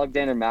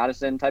Alexander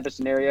Madison type of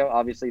scenario.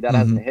 Obviously that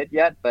hasn't hit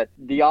yet, but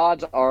the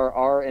odds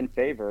are in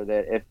favor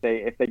that if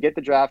they get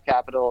the draft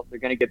capital, they're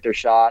going to get their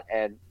shot,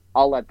 and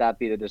I'll let that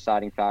be the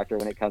deciding factor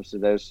when it comes to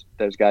those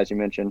guys you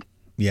mentioned.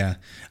 Yeah,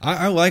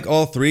 I like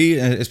all three,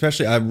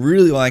 especially I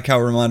really like how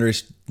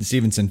Ramondre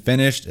Stevenson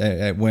finished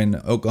when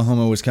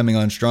Oklahoma was coming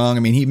on strong. I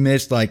mean, he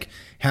missed like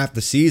half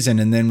the season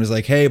and then was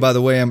like, hey, by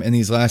the way, I'm in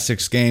these last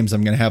 6 games,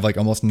 I'm going to have like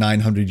almost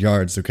 900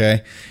 yards,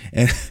 okay?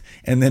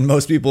 And then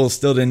most people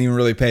still didn't even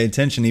really pay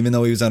attention, even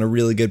though he was on a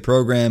really good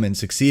program and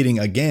succeeding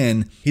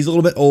again. He's a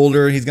little bit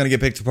older. He's going to get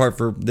picked apart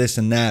for this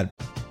and that.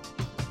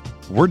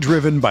 We're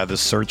driven by the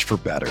search for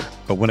better.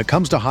 But when it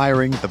comes to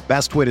hiring, the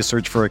best way to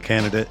search for a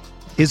candidate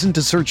isn't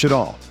to search at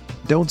all.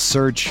 Don't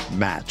search,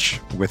 match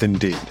with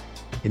Indeed.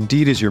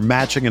 Indeed is your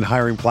matching and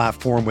hiring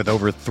platform with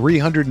over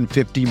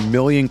 350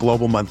 million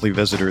global monthly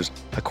visitors,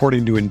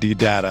 according to Indeed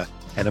data,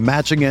 and a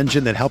matching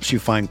engine that helps you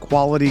find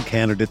quality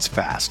candidates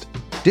fast.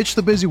 Ditch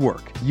the busy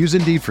work. Use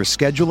Indeed for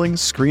scheduling,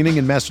 screening,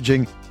 and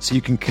messaging so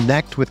you can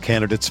connect with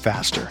candidates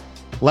faster.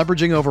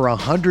 Leveraging over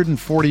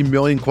 140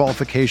 million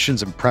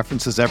qualifications and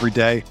preferences every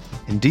day,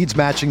 Indeed's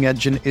matching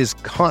engine is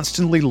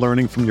constantly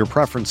learning from your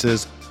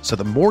preferences, so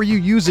the more you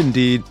use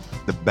Indeed,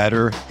 the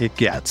better it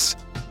gets.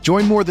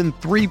 Join more than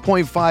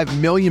 3.5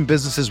 million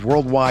businesses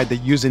worldwide that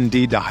use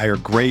Indeed to hire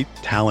great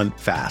talent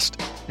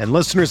fast. And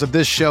listeners of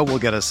this show will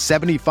get a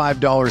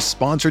 $75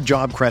 sponsored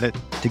job credit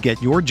to get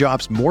your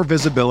jobs more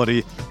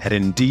visibility at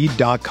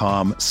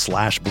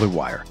Indeed.com/Blue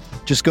Wire.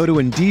 Just go to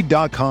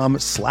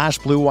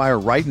Indeed.com/Blue Wire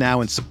right now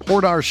and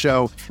support our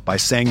show by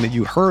saying that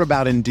you heard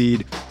about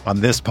Indeed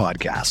on this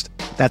podcast.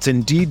 That's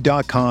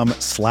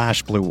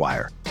Indeed.com/Blue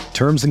Wire.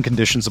 Terms and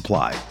conditions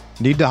apply.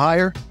 Need to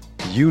hire?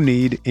 You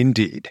need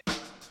Indeed.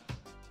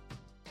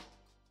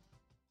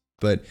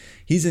 But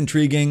he's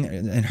intriguing.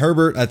 And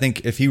Herbert, I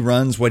think if he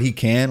runs what he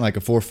can, like a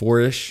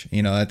 4.4-ish,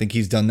 I think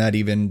he's done that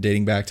even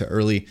dating back to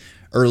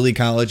early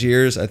college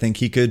years. I think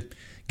he could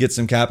get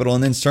some capital.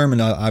 And then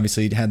Sermon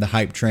obviously had the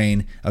hype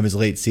train of his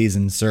late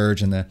season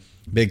surge in the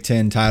Big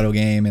Ten title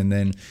game, and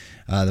then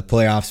the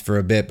playoffs for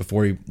a bit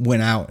before he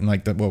went out in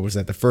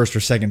the first or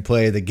second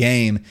play of the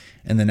game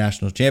in the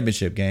national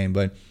championship game.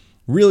 But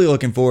really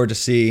looking forward to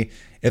see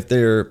if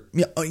there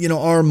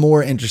are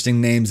more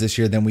interesting names this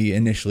year than we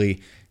initially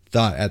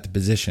thought at the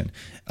position.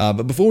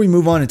 But before we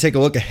move on and take a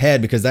look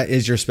ahead, because that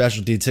is your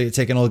specialty,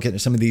 taking a look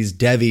at some of these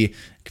Devy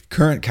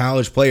current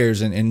college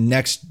players and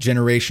next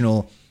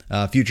generational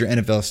future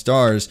NFL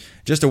stars,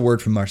 just a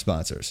word from our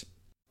sponsors.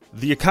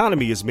 The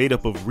economy is made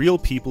up of real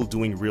people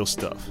doing real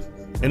stuff,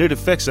 and it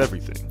affects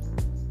everything.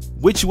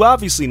 Which you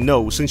obviously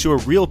know since you're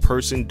a real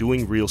person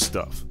doing real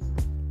stuff.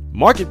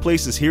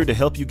 Marketplace is here to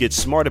help you get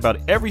smart about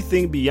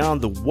everything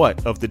beyond the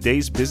what of the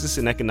day's business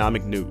and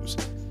economic news.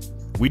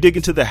 We dig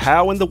into the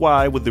how and the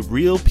why with the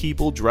real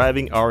people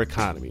driving our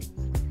economy.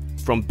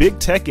 From big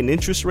tech and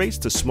interest rates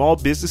to small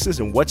businesses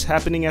and what's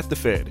happening at the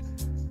Fed.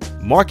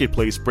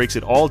 Marketplace breaks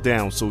it all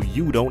down so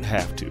you don't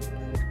have to.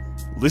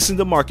 Listen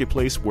to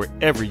Marketplace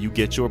wherever you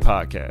get your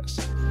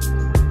podcasts.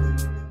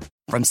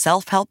 From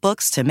self-help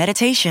books to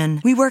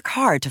meditation, we work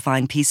hard to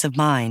find peace of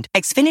mind.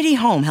 Xfinity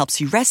Home helps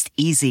you rest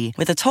easy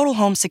with a total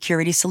home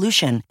security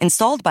solution.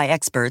 Installed by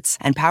experts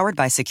and powered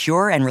by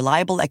secure and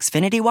reliable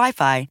Xfinity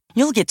Wi-Fi,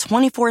 you'll get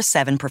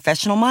 24/7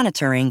 professional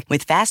monitoring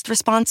with fast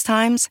response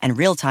times and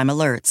real-time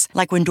alerts,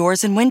 like when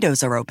doors and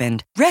windows are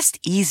opened. Rest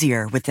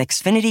easier with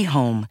Xfinity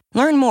Home.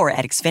 Learn more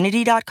at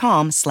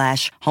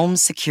xfinity.com/home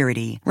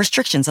security.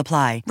 Restrictions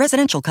apply.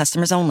 Residential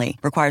customers only.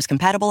 Requires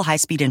compatible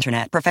high-speed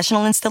internet.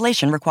 Professional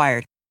installation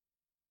required.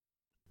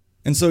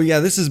 And so, yeah,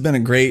 this has been a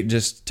great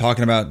just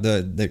talking about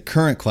the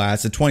current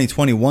class, the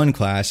 2021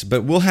 class,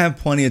 but we'll have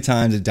plenty of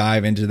time to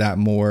dive into that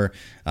more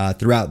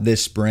throughout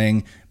this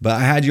spring. But I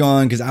had you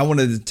on because I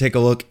wanted to take a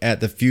look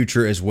at the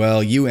future as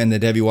well. You and the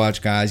Devy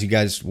Watch guys, you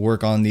guys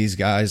work on these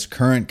guys,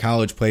 current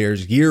college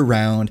players year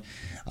round.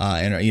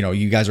 And, you know,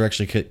 you guys are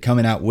actually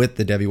coming out with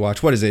the Devy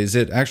Watch. What is it? Is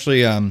it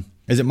actually,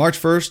 is it March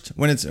 1st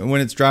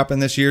when it's dropping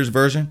this year's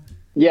version?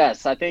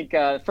 Yes, I think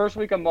first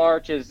week of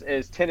March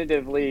is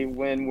tentatively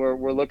when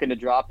we're looking to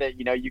drop it.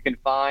 You know, you can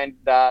find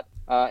that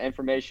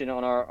information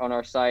on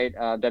our site,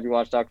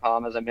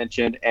 DevyWatch.com, as I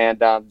mentioned, and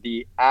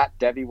the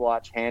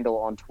 @DevyWatch handle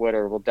on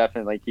Twitter will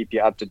definitely keep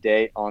you up to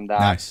date on that.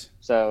 Nice.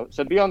 So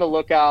be on the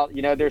lookout.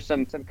 You know, there's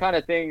some kind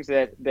of things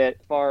that as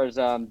far as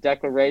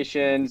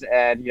declarations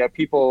and, you know,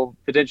 people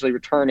potentially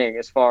returning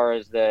as far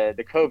as the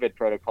COVID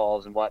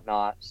protocols and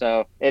whatnot.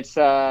 So it's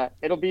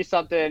it'll be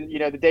something, you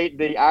know,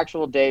 the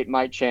actual date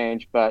might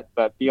change, but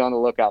be on the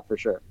lookout for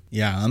sure.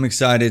 Yeah, I'm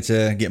excited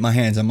to get my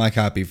hands on my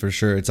copy for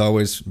sure. It's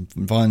always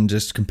fun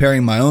just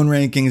comparing my own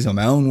rankings on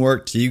my own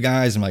work to you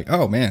guys. I'm like,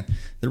 oh man,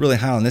 they're really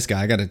high on this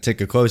guy. I got to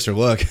take a closer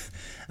look.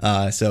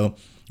 So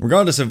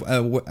regardless of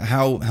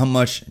how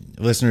much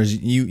listeners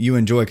you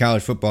enjoy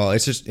college football,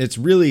 it's just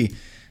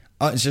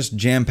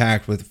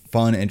jam-packed with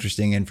fun,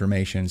 interesting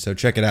information. So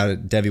check it out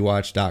at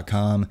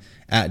DevyWatch.com,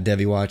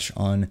 @DevyWatch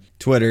on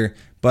Twitter.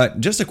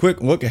 But just a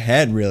quick look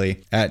ahead,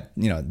 really, at,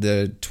 you know,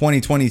 the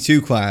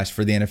 2022 class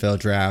for the NFL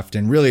draft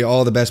and really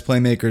all the best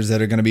playmakers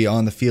that are going to be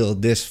on the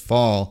field this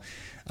fall.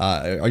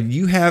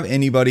 You have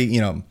anybody,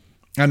 you know,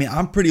 I mean,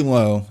 I'm pretty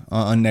low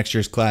on next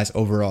year's class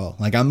overall.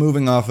 Like, I'm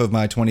moving off of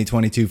my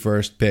 2022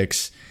 first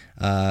picks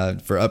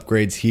for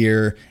upgrades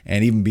here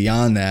and even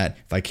beyond that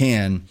if I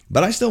can.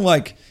 But I still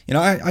like, you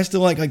know, I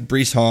still like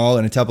Breece Hall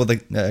and a couple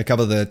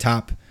of the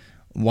top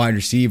wide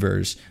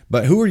receivers.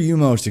 But who are you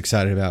most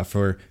excited about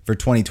for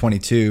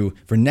 2022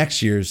 for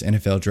next year's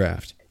NFL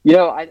draft? You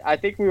know, I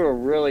think we were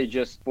really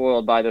just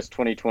spoiled by this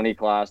 2020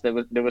 class. That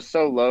was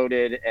so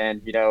loaded, and,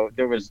 you know,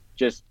 there was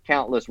just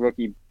countless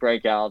rookie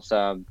breakouts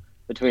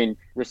between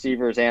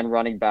receivers and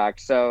running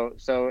backs. So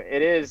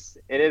it is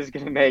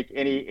going to make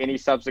any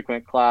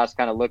subsequent class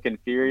kind of look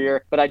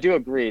inferior. But I do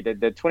agree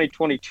that the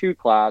 2022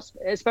 class,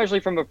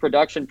 especially from a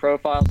production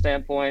profile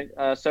standpoint,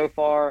 so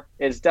far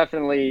is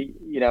definitely,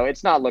 you know,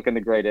 it's not looking the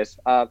greatest.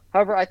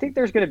 However, I think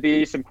there's going to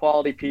be some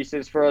quality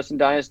pieces for us in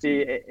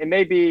Dynasty. It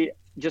may be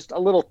just a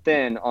little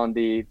thin on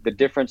the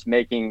difference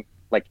making,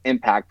 like,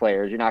 impact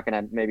players. You're not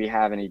going to maybe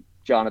have any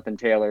Jonathan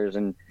Taylors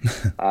and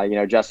you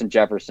know, Justin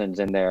Jefferson's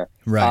in there.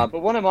 Right.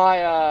 But one of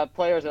my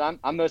players that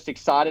I'm most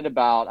excited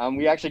about,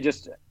 we actually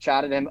just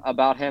chatted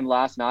about him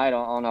last night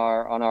on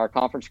our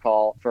conference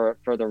call for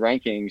the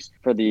rankings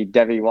for the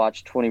Devy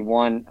Watch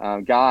 21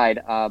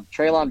 guide.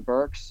 Treylon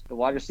Burks, the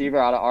wide receiver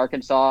out of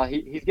Arkansas,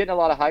 he's getting a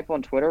lot of hype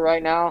on Twitter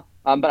right now.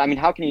 But I mean,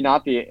 how can you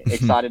not be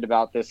excited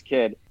about this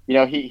kid? You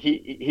know,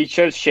 he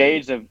shows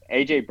shades of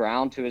A.J.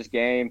 Brown to his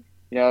game.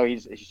 You know,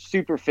 he's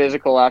super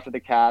physical after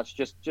the catch,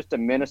 just a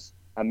menace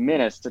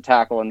to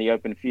tackle in the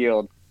open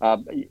field.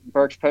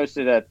 Burks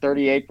posted a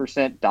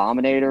 38%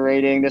 dominator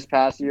rating this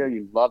past year.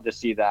 You'd love to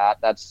see that.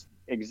 That's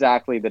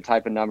exactly the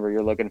type of number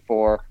you're looking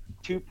for.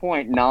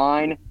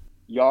 2.9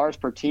 yards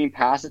per team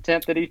pass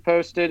attempt that he's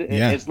posted.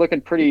 Yeah. It's looking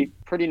pretty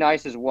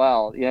nice as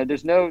well. You know,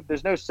 there's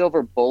no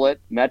silver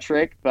bullet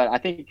metric, but I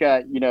think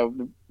you know,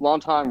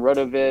 longtime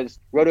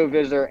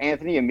RotoVizer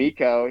Anthony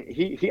Amico,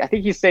 I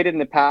think he stated in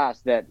the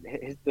past that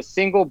the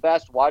single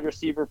best wide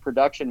receiver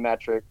production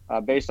metric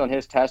based on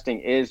his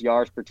testing is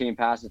yards per team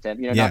pass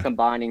attempt. You know, not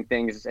combining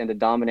things into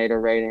dominator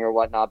rating or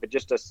whatnot, but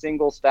just a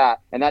single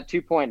stat. And that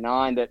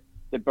 2.9 that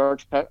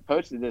Burks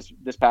posted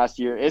this past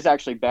year is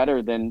actually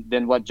better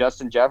than what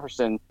Justin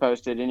Jefferson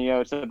posted. And, you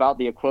know, it's about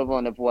the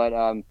equivalent of what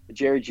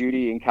Jerry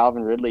Jeudy and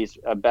Calvin Ridley's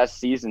best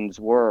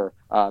seasons were.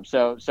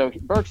 So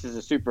Burks is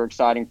a super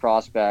exciting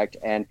prospect,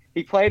 and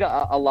he played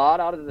a lot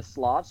out of the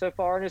slot so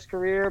far in his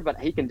career, but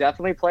he can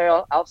definitely play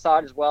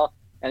outside as well.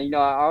 And, you know,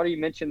 I already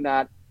mentioned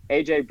that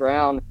A.J.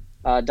 Brown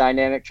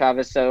dynamic,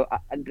 Travis. So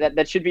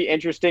that should be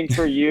interesting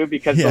for you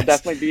because Yes. There'll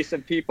definitely be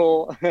some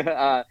people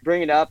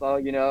bringing up, oh,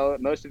 you know,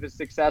 most of his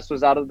success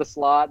was out of the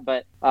slot.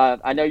 But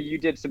I know you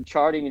did some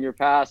charting in your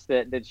past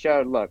that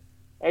showed, look,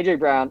 A.J.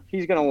 Brown,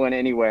 he's going to win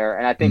anywhere.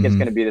 And I think it's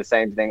going to be the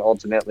same thing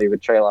ultimately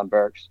with Treylon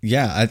Burks.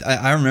 Yeah,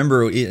 I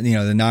remember, you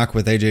know, the knock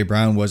with A.J.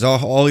 Brown was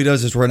all he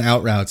does is run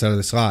out routes out of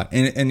the slot.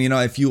 And you know,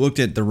 if you looked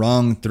at the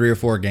wrong 3 or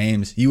 4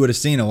 games, you would have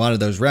seen a lot of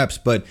those reps.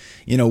 But,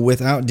 you know,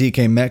 without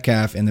DK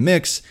Metcalf in the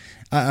mix,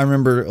 I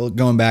remember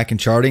going back and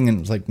charting, and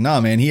it was like,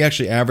 nah, man, he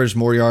actually averaged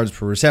more yards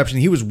per reception.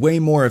 He was way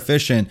more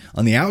efficient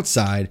on the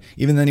outside,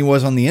 even than he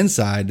was on the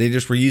inside. They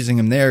just were using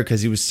him there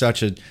because he was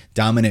such a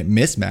dominant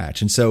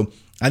mismatch. And so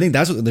I think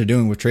that's what they're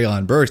doing with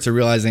Treylon Burks. They're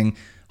realizing,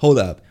 hold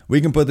up, we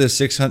can put this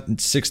 6'3",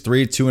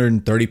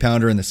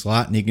 230-pounder in the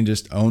slot, and he can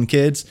just own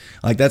kids.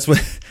 Like, that's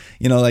what,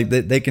 like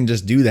they can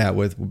just do that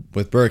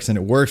with Burks, and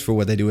it works for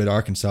what they do at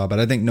Arkansas. But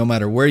I think no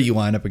matter where you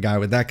line up a guy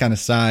with that kind of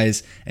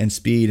size and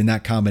speed and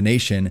that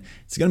combination,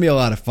 it's going to be a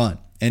lot of fun.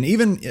 And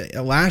even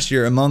last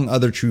year, among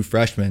other true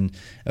freshmen,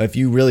 if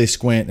you really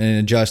squint and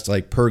adjust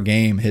like per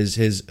game,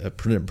 his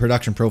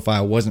production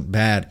profile wasn't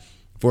bad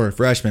for a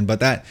freshman.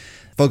 But that,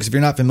 folks, if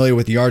you're not familiar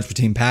with yards per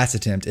team pass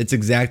attempt, it's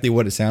exactly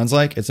what it sounds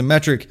like. It's a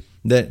metric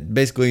that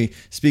basically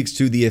speaks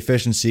to the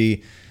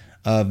efficiency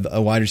of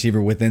a wide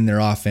receiver within their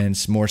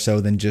offense more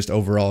so than just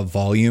overall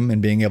volume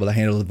and being able to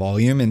handle the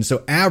volume. And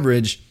so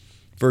average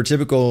for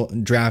typical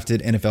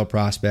drafted NFL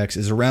prospects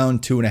is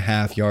around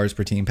 2.5 yards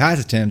per team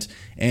pass attempt.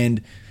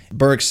 And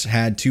Burks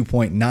had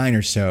 2.9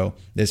 or so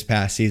this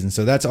past season.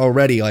 So that's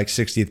already like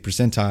 60th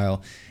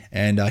percentile.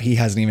 And he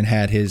hasn't even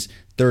had his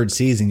third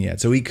season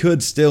yet. So he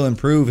could still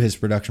improve his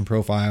production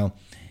profile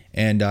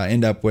and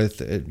end up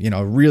with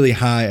a really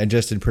high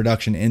adjusted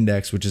production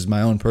index, which is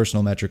my own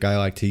personal metric I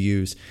like to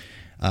use.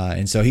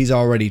 And so he's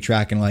already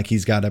tracking like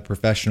he's got a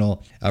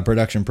professional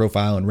production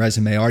profile and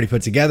resume already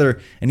put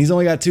together, and he's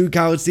only got 2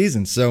 college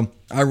seasons. So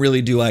I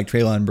really do like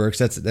Treylon Burks.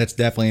 That's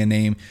definitely a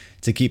name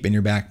to keep in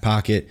your back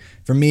pocket.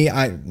 For me,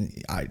 I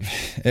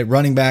at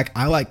running back,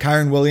 I like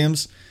Kyren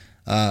Williams.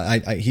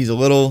 He's a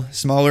little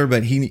smaller,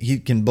 but he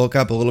can bulk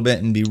up a little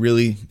bit and be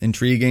really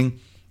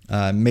intriguing.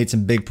 Made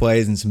some big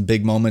plays and some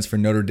big moments for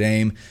Notre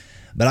Dame.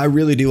 But I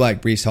really do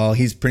like Breece Hall.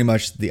 He's pretty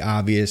much the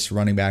obvious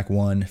running back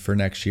one for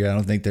next year. I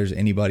don't think there's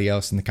anybody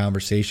else in the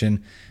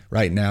conversation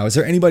right now. Is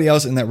there anybody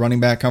else in that running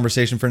back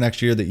conversation for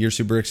next year that you're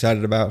super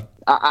excited about?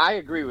 I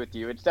agree with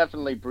you. It's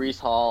definitely Breece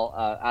Hall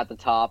at the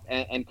top.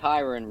 And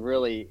Kyren,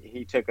 really,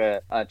 he took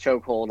a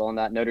chokehold on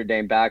that Notre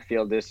Dame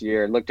backfield this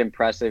year. It looked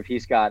impressive.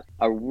 He's got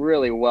a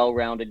really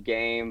well-rounded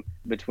game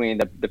between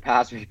the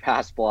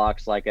pass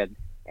blocks like an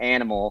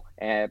animal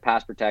and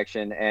pass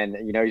protection. And,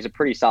 he's a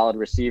pretty solid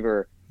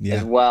receiver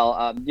as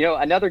well.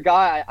 Another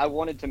guy I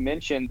wanted to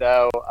mention,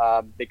 though,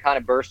 that kind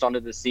of burst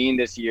onto the scene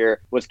this year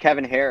was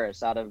Kevin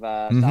Harris out of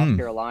South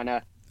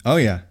Carolina. Oh,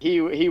 yeah. He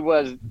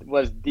was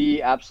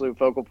the absolute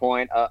focal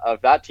point of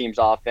that team's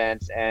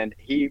offense, and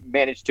he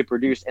managed to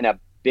produce in a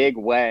big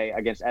way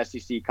against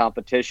SEC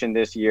competition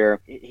this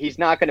year. He's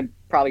not going to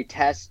probably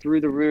test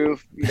through the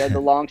roof. The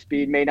long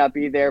speed may not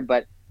be there,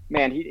 but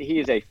man, he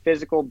is a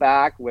physical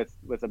back with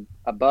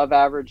above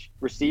average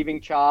receiving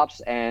chops,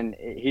 and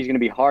he's going to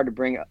be hard to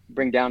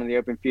bring down in the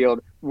open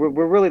field.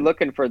 We're really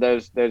looking for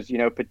those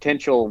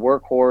potential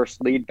workhorse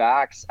lead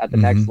backs at the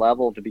next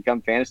level to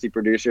become fantasy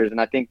producers, and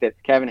I think that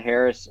Kevin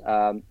Harris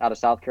out of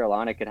South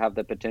Carolina could have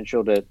the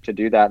potential to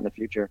do that in the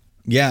future.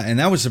 Yeah, and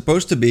that was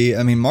supposed to be.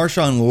 I mean,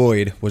 Marshawn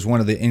Lloyd was one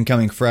of the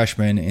incoming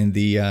freshmen in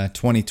the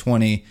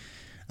 2020.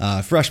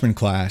 Freshman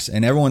class,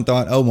 and everyone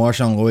thought,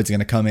 Marshawn Lloyd's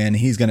going to come in.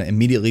 He's going to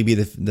immediately be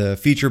the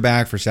feature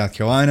back for South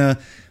Carolina.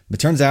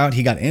 But turns out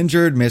he got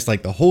injured, missed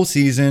like the whole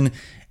season,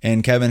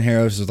 and Kevin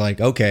Harris was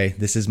like, okay,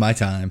 this is my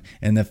time.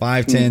 And the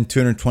 5'10",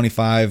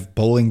 225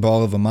 bowling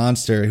ball of a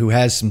monster who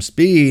has some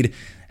speed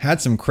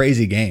had some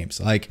crazy games.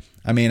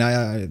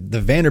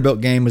 The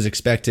Vanderbilt game was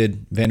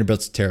expected.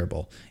 Vanderbilt's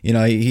terrible.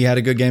 He had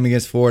a good game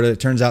against Florida. It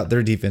turns out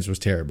their defense was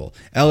terrible.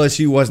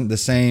 LSU wasn't the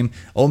same.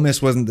 Ole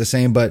Miss wasn't the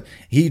same, but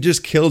he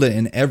just killed it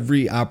in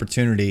every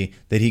opportunity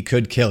that he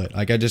could kill it.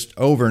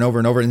 Over and over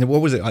and over. And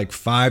what was it,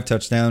 5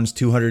 touchdowns,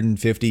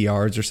 250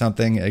 yards or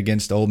something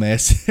against Ole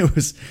Miss? It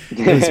was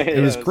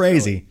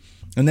crazy. Silly.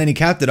 And then he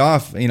capped it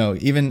off,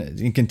 even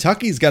in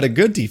Kentucky's got a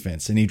good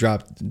defense, and he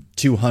dropped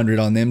 200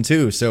 on them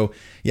too. So,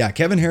 yeah,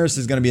 Kevin Harris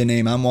is going to be a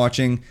name I'm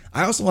watching.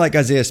 I also like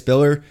Isaiah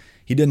Spiller.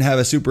 He didn't have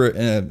a super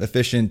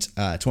efficient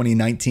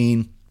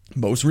 2019,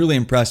 but was really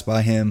impressed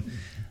by him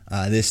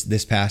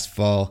this past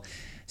fall.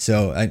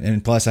 So,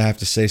 and plus I have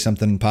to say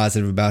something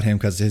positive about him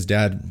because his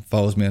dad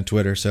follows me on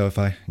Twitter. So if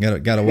I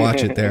got to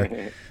watch it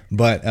there.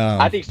 But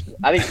I think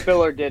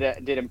Spiller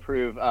did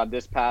improve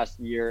this past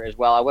year as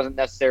well. I wasn't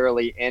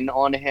necessarily in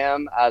on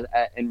him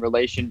in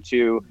relation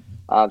to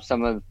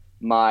some of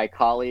my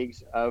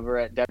colleagues over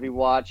at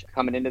DevyWatch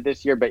coming into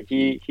this year, but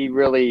he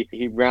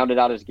rounded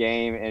out his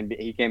game and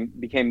he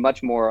became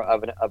much more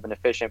of an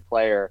efficient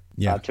player.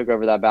 Yeah. Took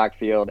over that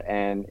backfield,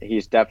 and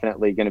he's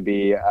definitely going to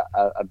be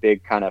a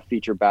big kind of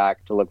feature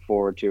back to look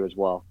forward to as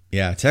well.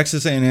 Yeah,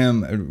 Texas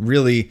A&M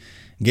really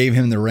gave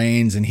him the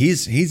reins, and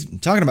he's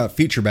talking about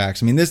feature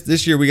backs. I mean,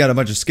 this year we got a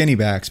bunch of skinny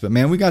backs, but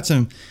man, we got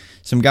some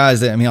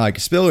guys that, like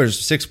Spiller's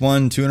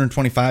 6'1",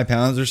 225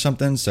 pounds or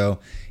something, so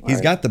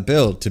he's got the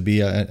build to be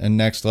a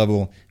next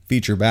level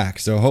feature back.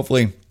 So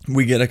hopefully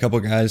we get a couple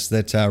guys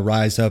that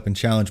rise up and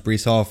challenge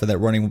Breece Hall for that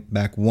running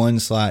back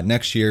 1 slot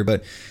next year.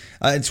 But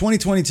in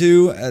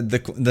 2022,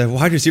 the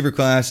wide receiver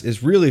class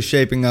is really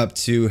shaping up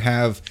to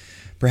have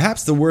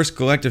perhaps the worst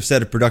collective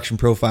set of production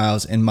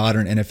profiles in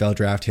modern NFL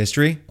draft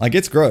history. Like,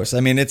 it's gross. I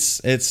mean,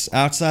 it's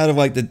outside of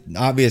like the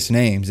obvious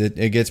names, it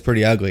gets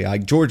pretty ugly.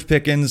 Like, George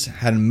Pickens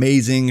had an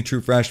amazing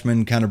true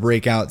freshman kind of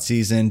breakout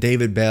season.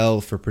 David Bell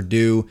for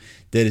Purdue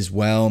did as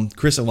well.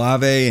 Chris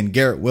Olave and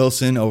Garrett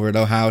Wilson over at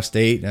Ohio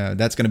State.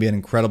 That's going to be an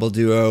incredible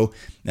duo.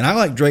 And I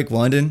like Drake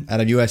London out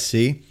of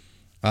USC.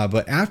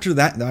 But after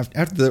that,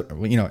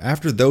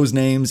 after those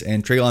names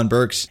and Treylon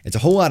Burks, it's a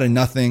whole lot of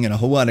nothing and a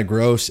whole lot of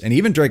gross. And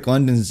even Drake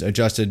London's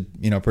adjusted,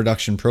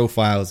 production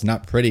profile is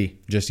not pretty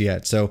just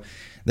yet. So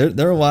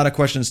there are a lot of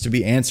questions to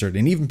be answered.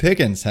 And even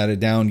Pickens had a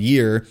down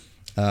year.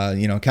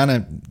 Kind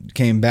of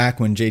came back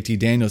when JT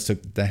Daniels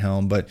took the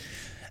helm. But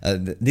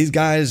these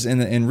guys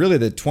and really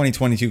the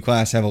 2022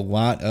 class have a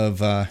lot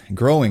of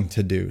growing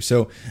to do.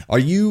 So are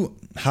you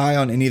high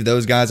on any of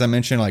those guys I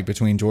mentioned, like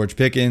between George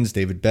Pickens,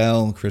 David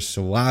Bell, Chris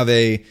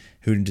Olave,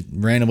 who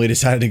randomly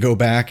decided to go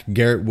back,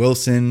 Garrett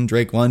Wilson,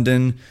 Drake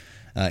London?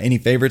 Any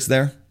favorites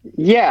there?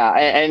 Yeah,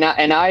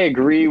 and I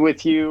agree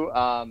with you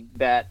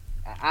that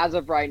as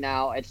of right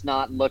now, it's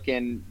not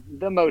looking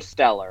the most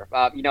stellar.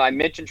 I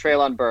mentioned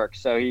Treylon Burks,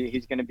 so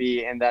he's going to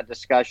be in that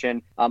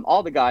discussion.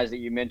 All the guys that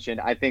you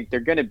mentioned, I think they're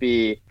going to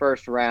be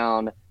first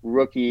round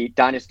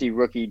dynasty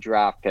rookie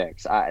draft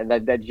picks.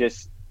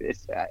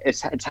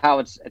 It's how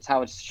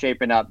it's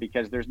shaping up,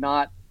 because there's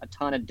not a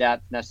ton of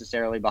depth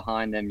necessarily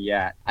behind them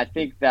yet. I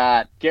think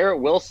that Garrett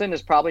Wilson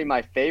is probably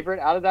my favorite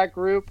out of that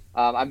group.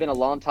 I've been a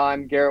long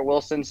time Garrett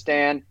Wilson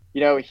stan.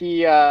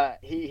 He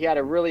had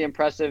a really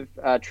impressive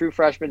true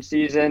freshman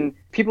season.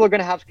 People are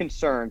going to have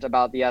concerns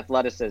about the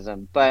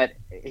athleticism, but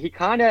he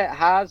kind of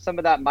has some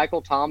of that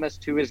Michael Thomas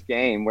to his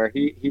game, where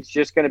he's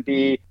just going to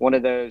be one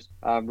of those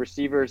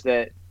receivers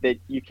that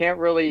you can't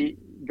really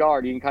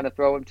guard. You can kind of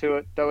throw it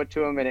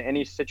to him in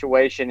any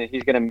situation, and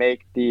he's going to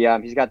make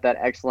he's got that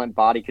excellent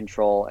body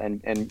control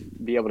and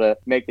be able to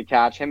make the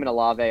catch. Him and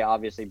Olave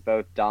obviously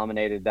both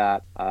dominated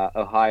that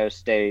Ohio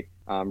State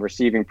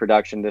receiving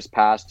production this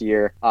past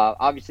year.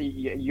 Obviously,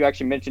 you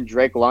actually mentioned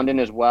Drake London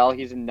as well.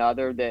 He's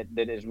another that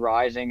is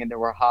rising and that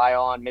we're high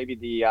on. Maybe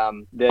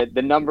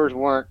the numbers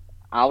weren't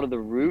out of the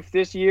roof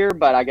this year,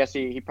 but I guess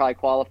he probably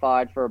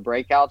qualified for a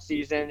breakout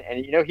season.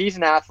 And he's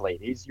an athlete.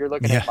 You're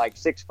looking at like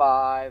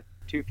 6'5",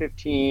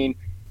 215.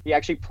 He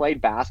actually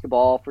played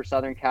basketball for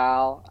Southern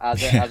Cal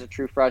as a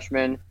true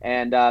freshman,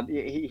 and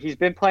he's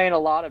been playing a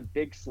lot of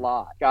big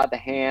slot. Got the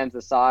hands,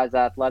 the size, the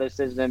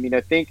athleticism.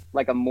 Think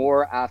like a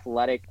more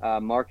athletic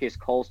Marcus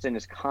Colston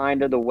is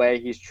kind of the way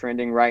he's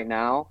trending right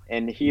now,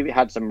 and he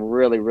had some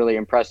really, really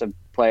impressive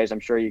plays. I'm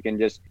sure you can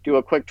just do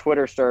a quick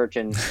Twitter search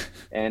and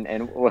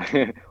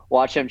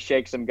watch him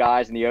shake some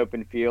guys in the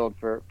open field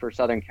for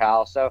Southern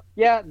Cal. So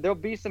yeah, there'll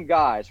be some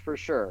guys for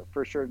sure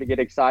to get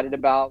excited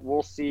about.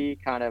 We'll see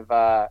kind of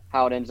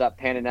how it ends up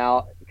panning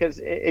out, because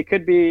it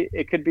could be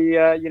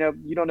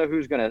you don't know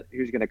who's gonna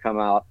come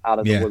out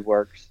of the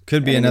woodworks.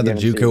 Could be another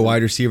JUCO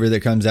wide receiver that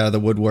comes out of the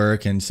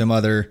woodwork, and some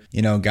other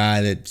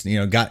guy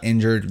that got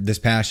injured this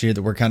past year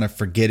that we're kind of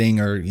forgetting,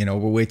 or we're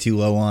way too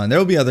low on. There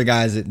will be other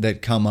guys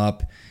that come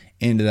up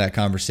into that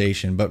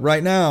conversation, but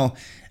right now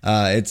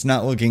it's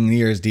not looking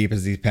near as deep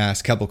as these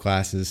past couple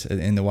classes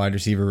in the wide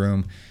receiver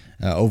room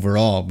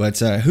overall. But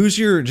who's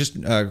your, just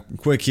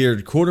quick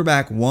here,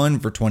 quarterback 1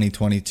 for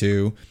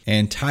 2022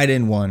 and tight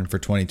end 1 for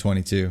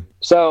 2022?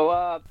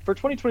 So for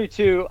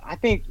 2022, I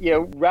think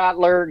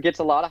Rattler gets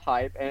a lot of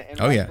hype, and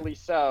rightfully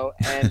so.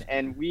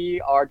 And we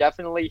are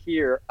definitely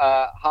here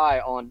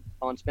high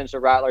on Spencer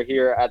Rattler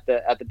here at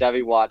the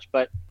Devy Watch.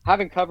 But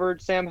having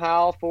covered Sam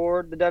Howell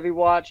for the Devy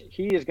Watch,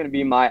 he is going to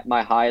be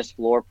my highest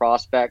floor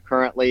prospect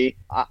currently.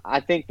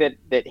 I think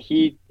that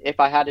he, if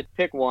I had to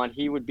pick one,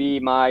 he would be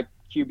my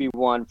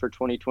QB1 for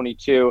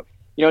 2022.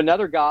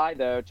 Another guy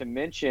though to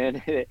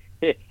mention,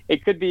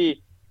 it could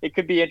be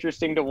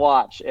interesting to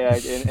watch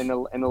in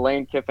the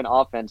Lane Kiffin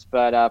offense.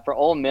 But for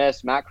Ole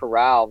Miss, Matt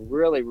Corral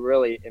really,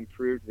 really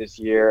improved this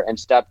year and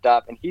stepped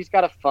up. And he's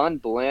got a fun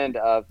blend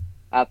of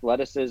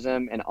athleticism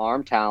and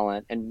arm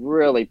talent, and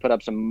really put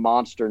up some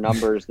monster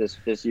numbers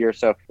this year.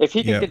 So if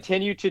he can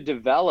continue to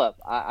develop,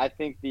 I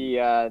think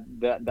the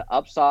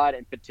upside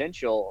and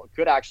potential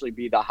could actually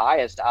be the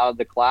highest out of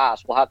the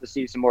class. We'll have to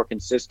see some more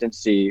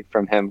consistency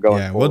from him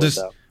going forward.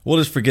 We'll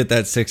just forget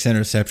that 6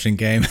 interception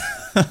game.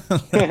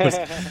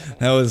 that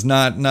was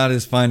not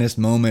his finest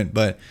moment,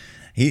 but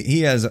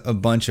he has a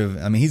bunch of,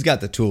 he's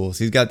got the tools,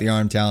 he's got the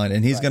arm talent,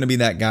 and he's going to be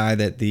that guy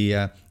that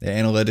the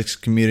analytics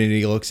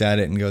community looks at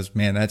it and goes,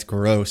 man, that's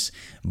gross.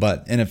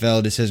 But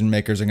NFL decision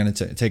makers are going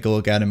to take a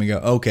look at him and go,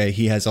 okay,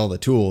 he has all the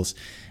tools.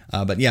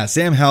 But yeah,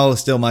 Sam Howell is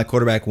still my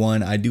quarterback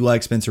 1. I do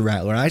like Spencer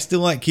Rattler. I still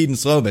like Keaton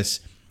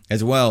Slovis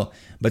as well.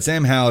 But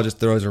Sam Howell just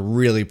throws a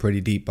really pretty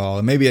deep ball.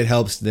 And maybe it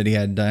helps that he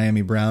had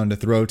Diami Brown to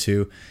throw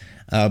to.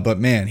 But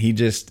man, he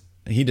just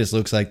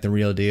looks like the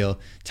real deal.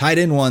 Tight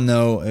end 1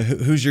 though,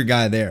 who's your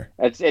guy there?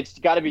 It's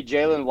got to be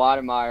Jalen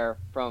Wademeyer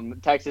from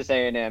Texas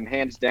A&M,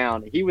 hands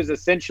down. He was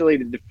essentially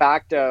the de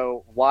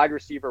facto wide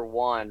receiver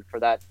 1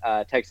 for that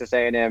Texas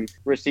A&M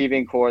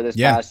receiving core this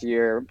past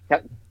year.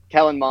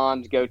 Kellen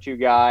Mond's go-to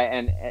guy,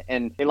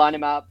 and they line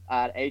him up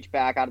at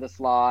H-back, out of the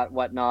slot,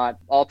 whatnot,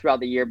 all throughout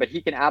the year. But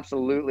he can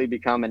absolutely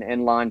become an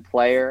inline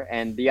player,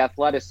 and the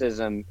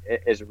athleticism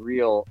is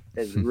real,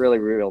 is really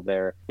real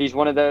there. He's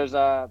one of those,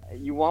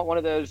 you want one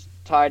of those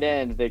tight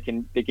ends that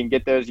can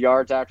get those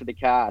yards after the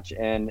catch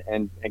and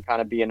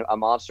kind of be a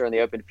monster in the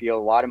open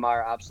field.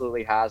 Weidemeyer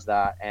absolutely has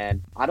that,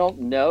 and I don't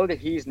know that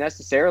he's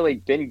necessarily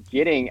been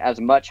getting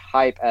as much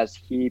hype as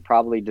he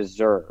probably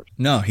deserved.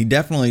 No, he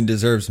definitely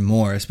deserves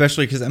more,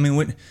 especially because, I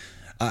mean,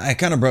 I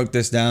kind of broke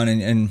this down,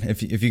 and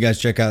if you guys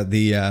check out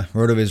the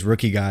RotoViz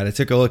rookie guide, I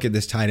took a look at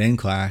this tight end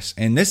class,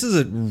 and this is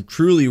a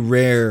truly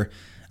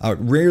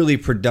rarely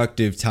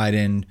productive tight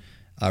end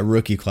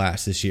rookie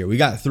class this year. We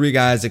got 3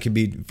 guys that could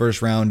be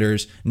first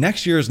rounders.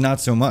 Next year is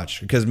not so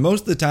much, because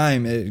most of the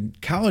time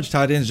college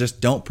tight ends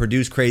just don't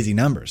produce crazy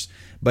numbers.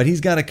 But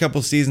he's got a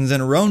couple seasons in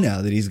a row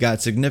now that he's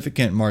got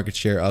significant market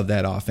share of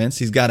that offense.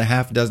 He's got a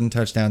half dozen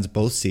touchdowns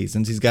both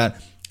seasons. He's got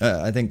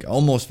I think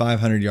almost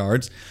 500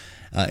 yards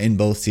in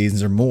both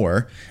seasons or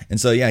more. And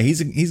so, yeah,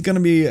 he's going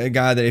to be a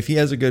guy that if he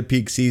has a good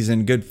peak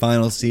season, good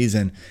final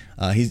season,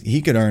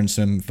 he could earn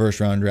some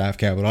first-round draft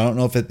capital. I don't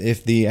know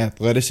if the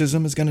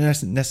athleticism is going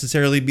to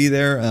necessarily be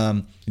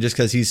there, just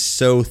because he's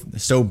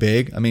so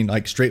big. I mean,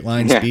 like straight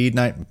line speed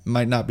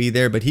might not be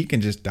there, but he can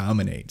just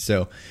dominate.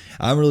 So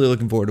I'm really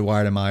looking forward to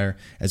Weidemeyer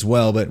as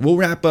well. But we'll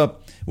wrap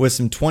up with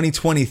some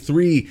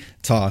 2023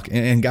 talk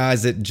and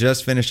guys that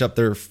just finished up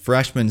their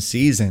freshman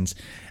seasons.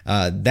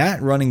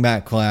 That running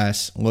back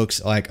class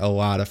looks like a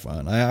lot of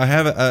fun. I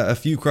have a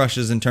few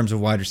crushes in terms of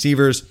wide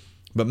receivers,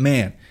 but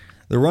man,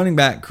 the running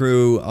back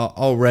crew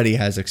already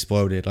has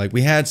exploded. Like,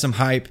 we had some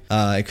hype.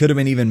 It could have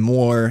been even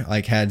more,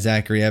 like, had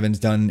Zachary Evans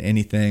done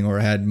anything or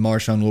had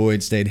Marshawn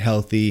Lloyd stayed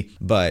healthy.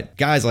 But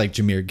guys like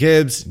Jahmyr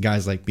Gibbs,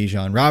 guys like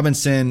Bijan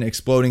Robinson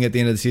exploding at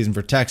the end of the season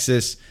for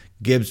Texas,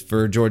 Gibbs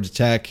for Georgia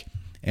Tech,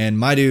 and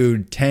my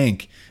dude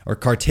Tank, or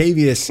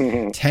Cartavius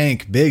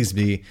Tank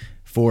Bigsby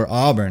for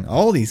Auburn.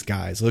 All these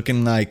guys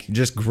looking like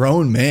just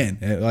grown men,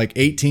 like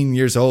 18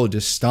 years old,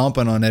 just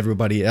stomping on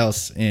everybody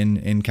else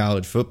in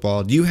college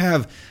football. Do you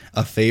have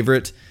a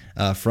favorite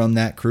from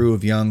that crew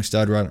of young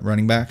stud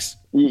running backs?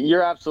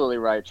 You're absolutely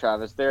right,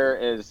 Travis. There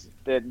is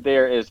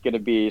going to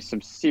be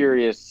some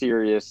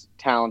serious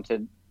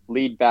talented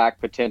lead back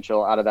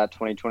potential out of that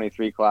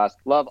 2023 class.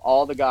 Love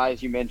all the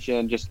guys you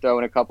mentioned. Just throw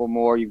in a couple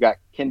more. You've got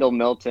Kendall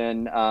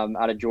Milton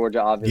out of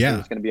Georgia. Obviously,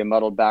 it's going to be a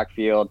muddled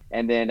backfield.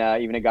 And then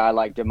even a guy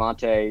like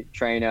DeMonte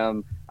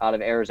Traynham out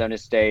of Arizona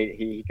State.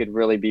 He could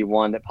really be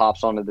one that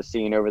pops onto the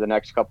scene over the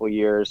next couple of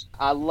years.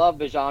 I love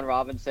Bijan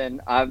Robinson.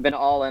 I've been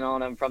all in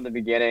on him from the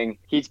beginning.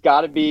 He's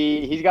got to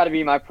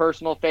be my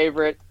personal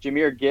favorite.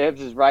 Jahmyr Gibbs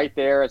is right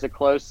there as a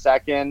close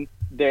second.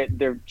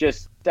 They're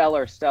just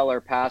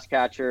stellar pass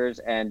catchers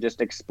and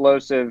just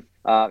explosive,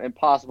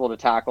 impossible to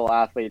tackle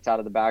athletes out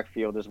of the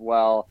backfield as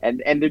well.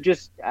 And they're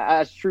just,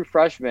 as true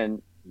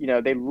freshmen,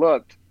 they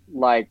looked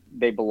like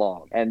they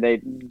belonged.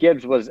 And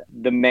Gibbs was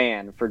the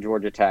man for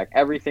Georgia Tech.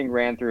 Everything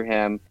ran through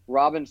him.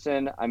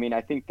 Robinson, I mean,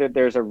 I think that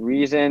there's a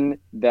reason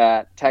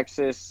that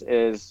Texas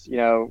is,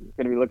 going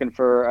to be looking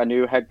for a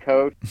new head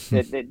coach.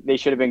 They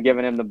should have been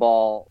giving him the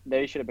ball.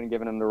 They should have been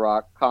giving him the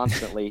rock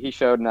constantly. He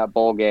showed in that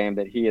bowl game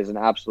that he is an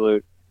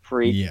absolute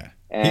freak. Yeah.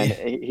 And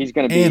he's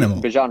going to be,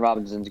 Bijan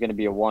Robinson's going to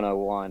be a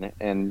 101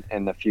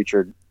 in the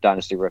future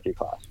Dynasty rookie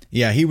class.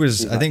 Yeah, he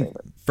was, I think,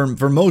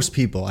 for most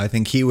people, I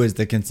think he was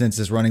the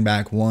consensus running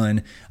back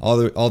one. All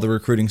the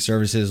recruiting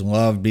services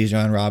loved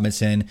Bijan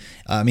Robinson.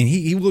 I mean,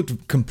 he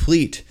looked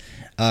complete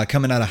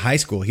coming out of high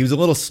school. He was a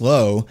little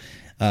slow.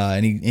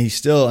 And he's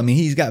still, I mean,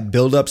 he's got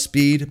build-up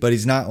speed, but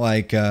he's not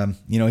like,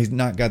 he's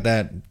not got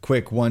that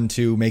quick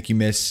 1-2 make you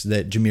miss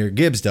that Jahmyr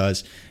Gibbs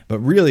does. But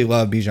really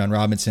love Bijan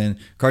Robinson.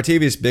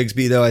 Cartavius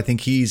Bigsby, though, I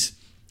think he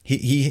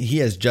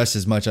has just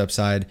as much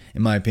upside,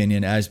 in my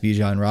opinion, as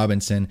Bijan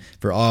Robinson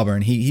for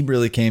Auburn. He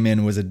really came in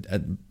and was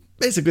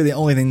basically the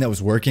only thing that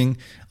was working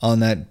on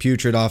that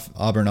putrid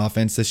Auburn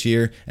offense this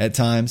year at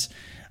times.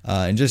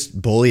 And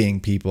just bullying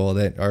people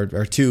that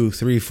are 2,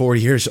 3, 4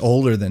 years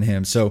older than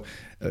him. So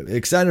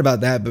excited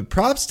about that. But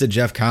props to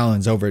Jeff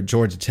Collins over at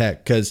Georgia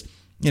Tech, because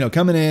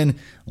coming in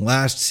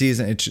last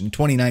season,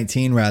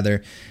 2019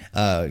 rather,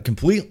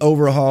 complete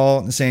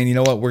overhaul, saying, you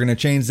know what, we're going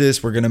to change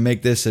this. We're going to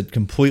make this a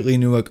completely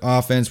new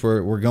offense.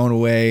 We're going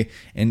away,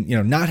 and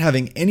not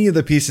having any of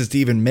the pieces to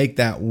even make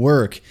that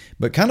work,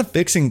 but kind of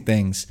fixing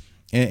things.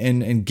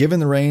 And giving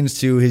the reins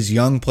to his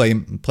young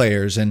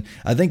players. And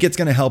I think it's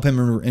going to help him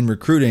in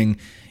recruiting,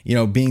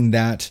 being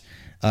that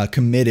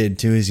committed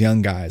to his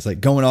young guys, like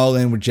going all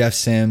in with Jeff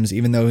Sims,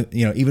 even though,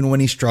 even when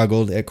he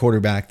struggled at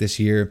quarterback this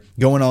year,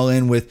 going all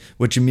in with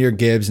Jahmyr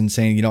Gibbs and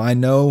saying, I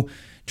know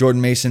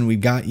Jordan Mason, we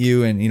got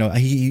you. And,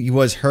 he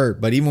was hurt,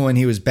 but even when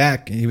he was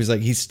back, he was like,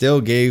 he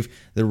still gave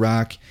the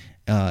rock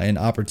and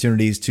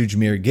opportunities to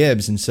Jahmyr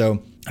Gibbs. And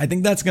so I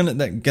think that's going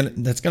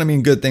to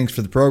mean good things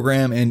for the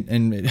program,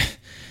 and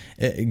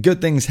good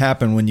things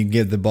happen when you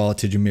give the ball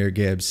to Jahmyr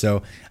Gibbs.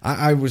 So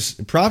I was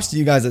props to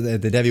you guys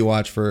at the Devy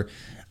Watch for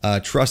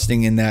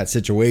trusting in that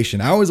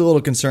situation. I was a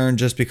little concerned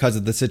just because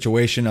of the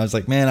situation. I was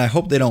like, man, I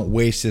hope they don't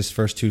waste his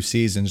first 2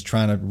 seasons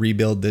trying to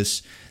rebuild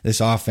this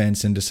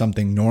offense into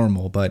something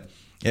normal. But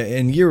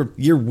in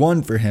year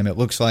 1 for him, it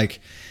looks like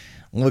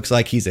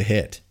he's a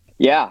hit.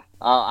 Yeah,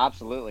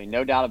 absolutely.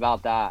 No doubt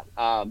about that.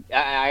 I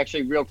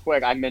actually, real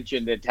quick, I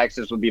mentioned that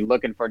Texas would be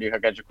looking for a new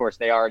head coach. Of course,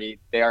 they already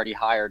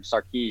hired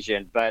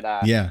Sarkisian. But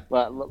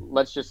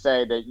let's just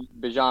say that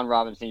Bijan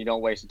Robinson, you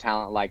don't waste a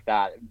talent like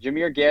that.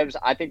 Jahmyr Gibbs,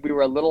 I think we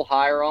were a little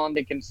higher on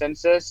the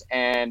consensus,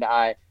 and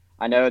I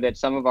know that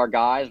some of our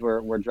guys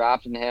were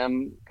drafting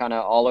him kind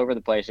of all over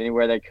the place,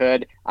 anywhere they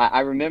could.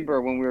 I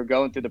remember when we were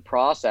going through the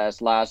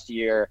process last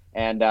year,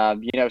 and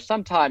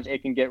sometimes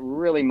it can get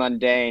really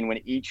mundane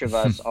when each of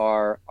us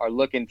are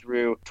looking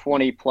through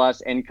 20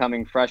 plus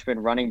incoming freshman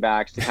running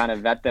backs to kind of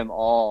vet them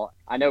all.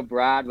 I know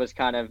Brad was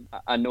kind of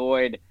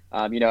annoyed,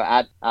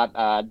 at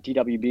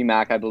DWB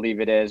Mac, I believe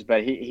it is,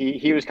 but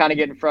he was kind of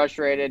getting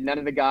frustrated. None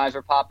of the guys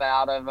were popping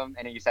out of him,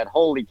 and he said,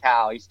 "Holy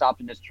cow!" He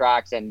stopped in his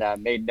tracks and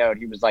made note.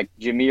 He was like,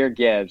 "Jahmyr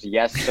Gibbs,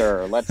 yes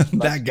sir, let's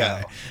that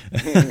guy."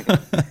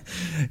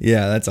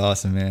 Yeah, that's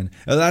awesome, man.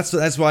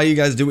 That's why you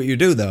guys do what you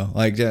do, though.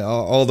 Like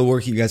all the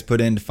work you guys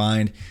put in to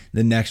find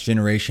the next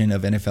generation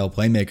of NFL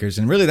playmakers,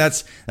 and really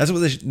that's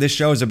what this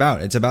show is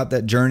about. It's about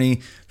that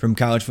journey from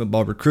college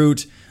football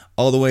recruit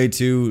all the way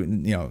to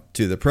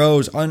the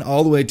pros, and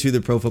all the way to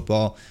the Pro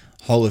Football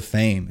Hall of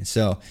Fame.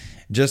 So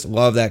just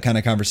love that kind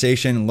of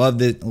conversation.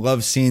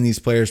 Love seeing these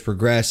players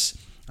progress.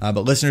 But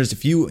listeners,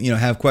 if you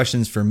have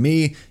questions for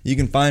me, you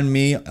can find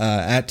me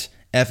at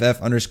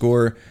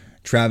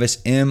FF_Travis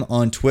M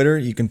on Twitter.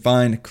 You can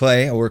find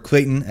Clay or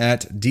Clayton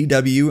at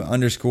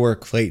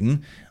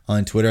DW_Clayton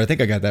on Twitter. I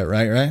think I got that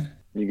right?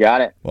 You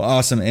got it. Well,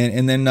 awesome.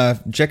 And then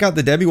check out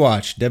the Debbie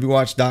Watch,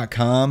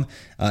 DebbieWatch.com.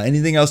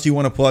 Anything else you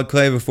want to plug,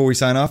 Clay, before we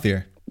sign off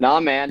here? Nah,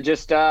 man.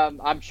 Just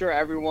I'm sure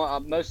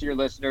everyone, most of your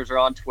listeners are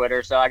on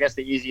Twitter, so I guess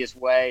the easiest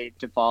way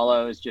to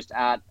follow is just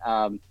at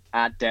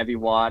Debbie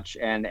Watch,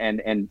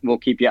 and we'll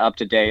keep you up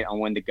to date on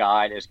when the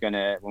guide is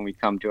when we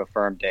come to a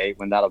firm date,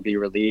 when that'll be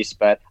released.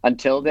 But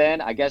until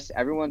then, I guess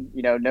everyone,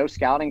 no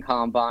scouting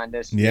combine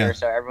this year,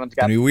 so everyone's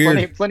got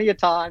plenty of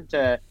time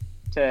to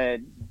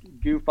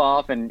goof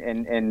off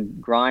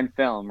and grind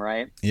film,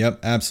 right?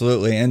 Yep,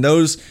 absolutely. And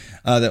those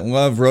that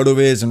love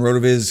RotoViz and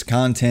RotoViz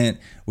content,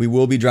 we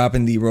will be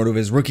dropping the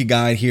RotoViz rookie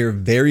guide here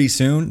very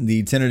soon.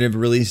 The tentative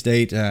release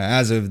date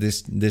as of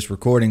this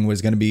recording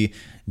was going to be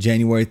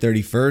January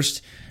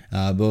 31st.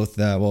 Both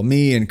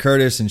me and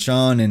Curtis and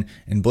Sean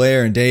and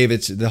Blair and Dave,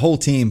 it's the whole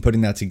team putting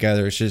that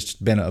together. It's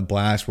just been a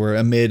blast. We're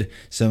amid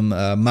some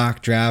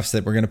mock drafts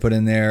that we're going to put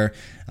in there,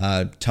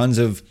 tons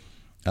of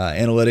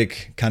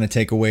analytic kind of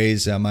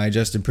takeaways. My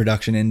adjusted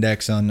production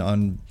index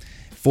on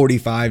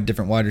 45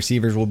 different wide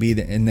receivers will be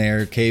in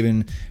there.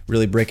 Caven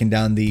really breaking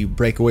down the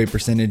breakaway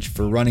percentage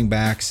for running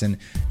backs, and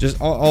just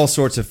all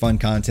sorts of fun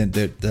content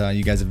that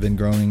you guys have been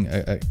growing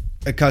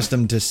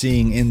accustomed to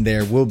seeing in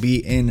there will be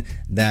in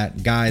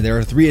that guide. There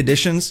are 3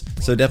 editions,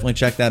 so definitely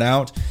check that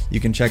out. You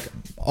can check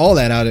all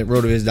that out at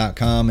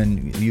rotoviz.com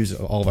and use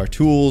all of our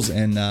tools,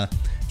 and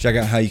check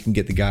out how you can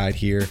get the guide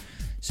here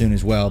soon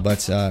as well.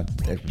 But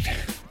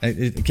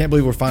I can't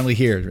believe we're finally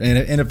here in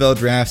NFL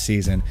draft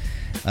season.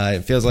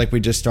 It feels like we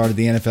just started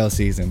the NFL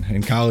season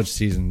and college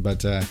season,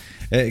 but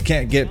it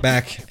can't get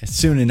back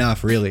soon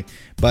enough, really.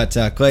 But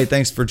Clay,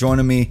 thanks for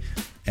joining me,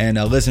 and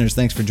listeners,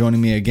 thanks for joining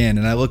me again.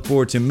 And I look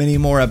forward to many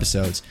more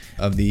episodes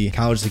of the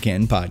College to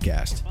Canton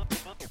podcast.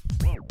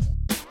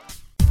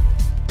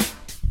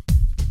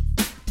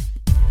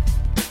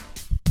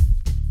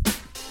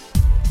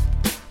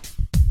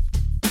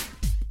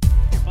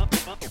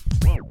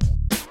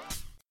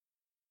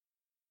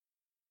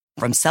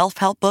 From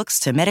self-help books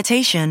to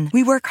meditation,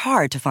 we work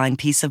hard to find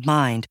peace of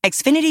mind.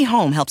 Xfinity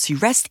Home helps you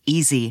rest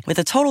easy with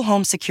a total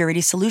home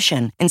security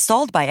solution.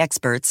 Installed by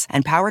experts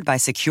and powered by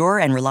secure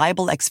and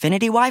reliable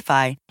Xfinity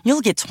Wi-Fi,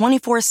 you'll get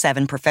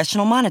 24/7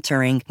 professional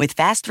monitoring with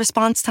fast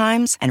response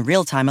times and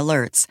real-time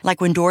alerts, like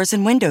when doors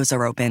and windows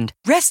are opened.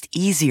 Rest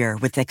easier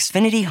with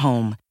Xfinity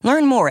Home.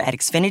 Learn more at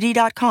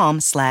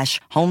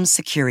xfinity.com/home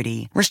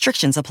security.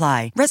 Restrictions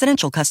apply.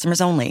 Residential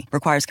customers only.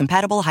 Requires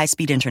compatible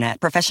high-speed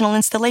internet. Professional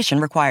installation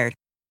required.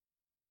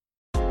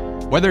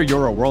 Whether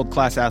you're a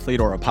world-class athlete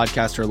or a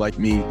podcaster like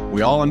me,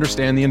 we all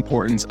understand the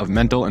importance of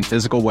mental and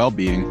physical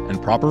well-being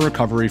and proper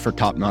recovery for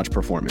top-notch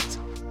performance.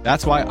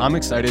 That's why I'm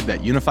excited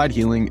that Unified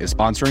Healing is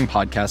sponsoring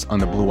podcasts on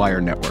the Blue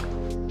Wire Network.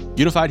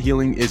 Unified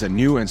Healing is a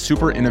new and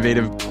super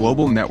innovative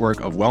global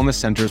network of wellness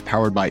centers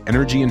powered by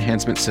Energy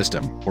Enhancement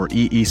System, or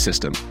EE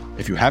System.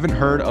 If you haven't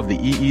heard of the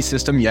EE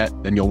System yet,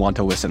 then you'll want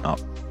to listen up.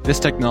 This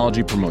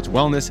technology promotes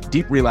wellness,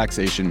 deep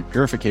relaxation,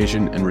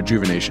 purification, and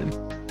rejuvenation.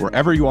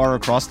 Wherever you are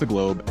across the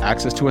globe,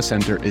 access to a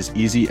center is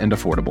easy and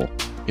affordable.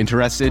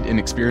 Interested in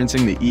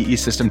experiencing the EE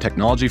System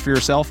technology for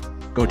yourself?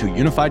 Go to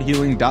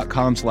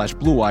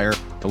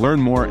unifiedhealing.com/bluewire to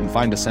learn more and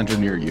find a center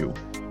near you.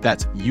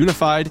 That's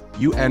unified,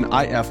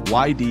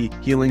 UNIFYD,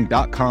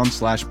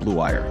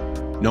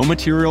 healing.com/bluewire. No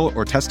material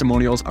or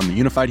testimonials on the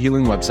Unified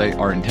Healing website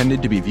are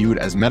intended to be viewed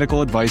as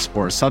medical advice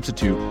or a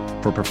substitute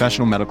for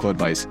professional medical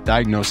advice,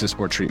 diagnosis,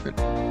 or treatment.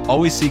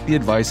 Always seek the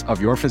advice of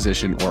your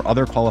physician or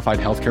other qualified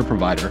healthcare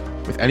provider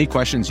with any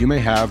questions you may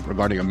have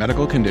regarding a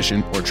medical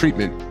condition or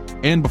treatment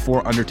and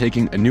before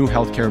undertaking a new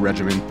healthcare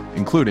regimen,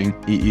 including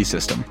EE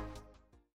system.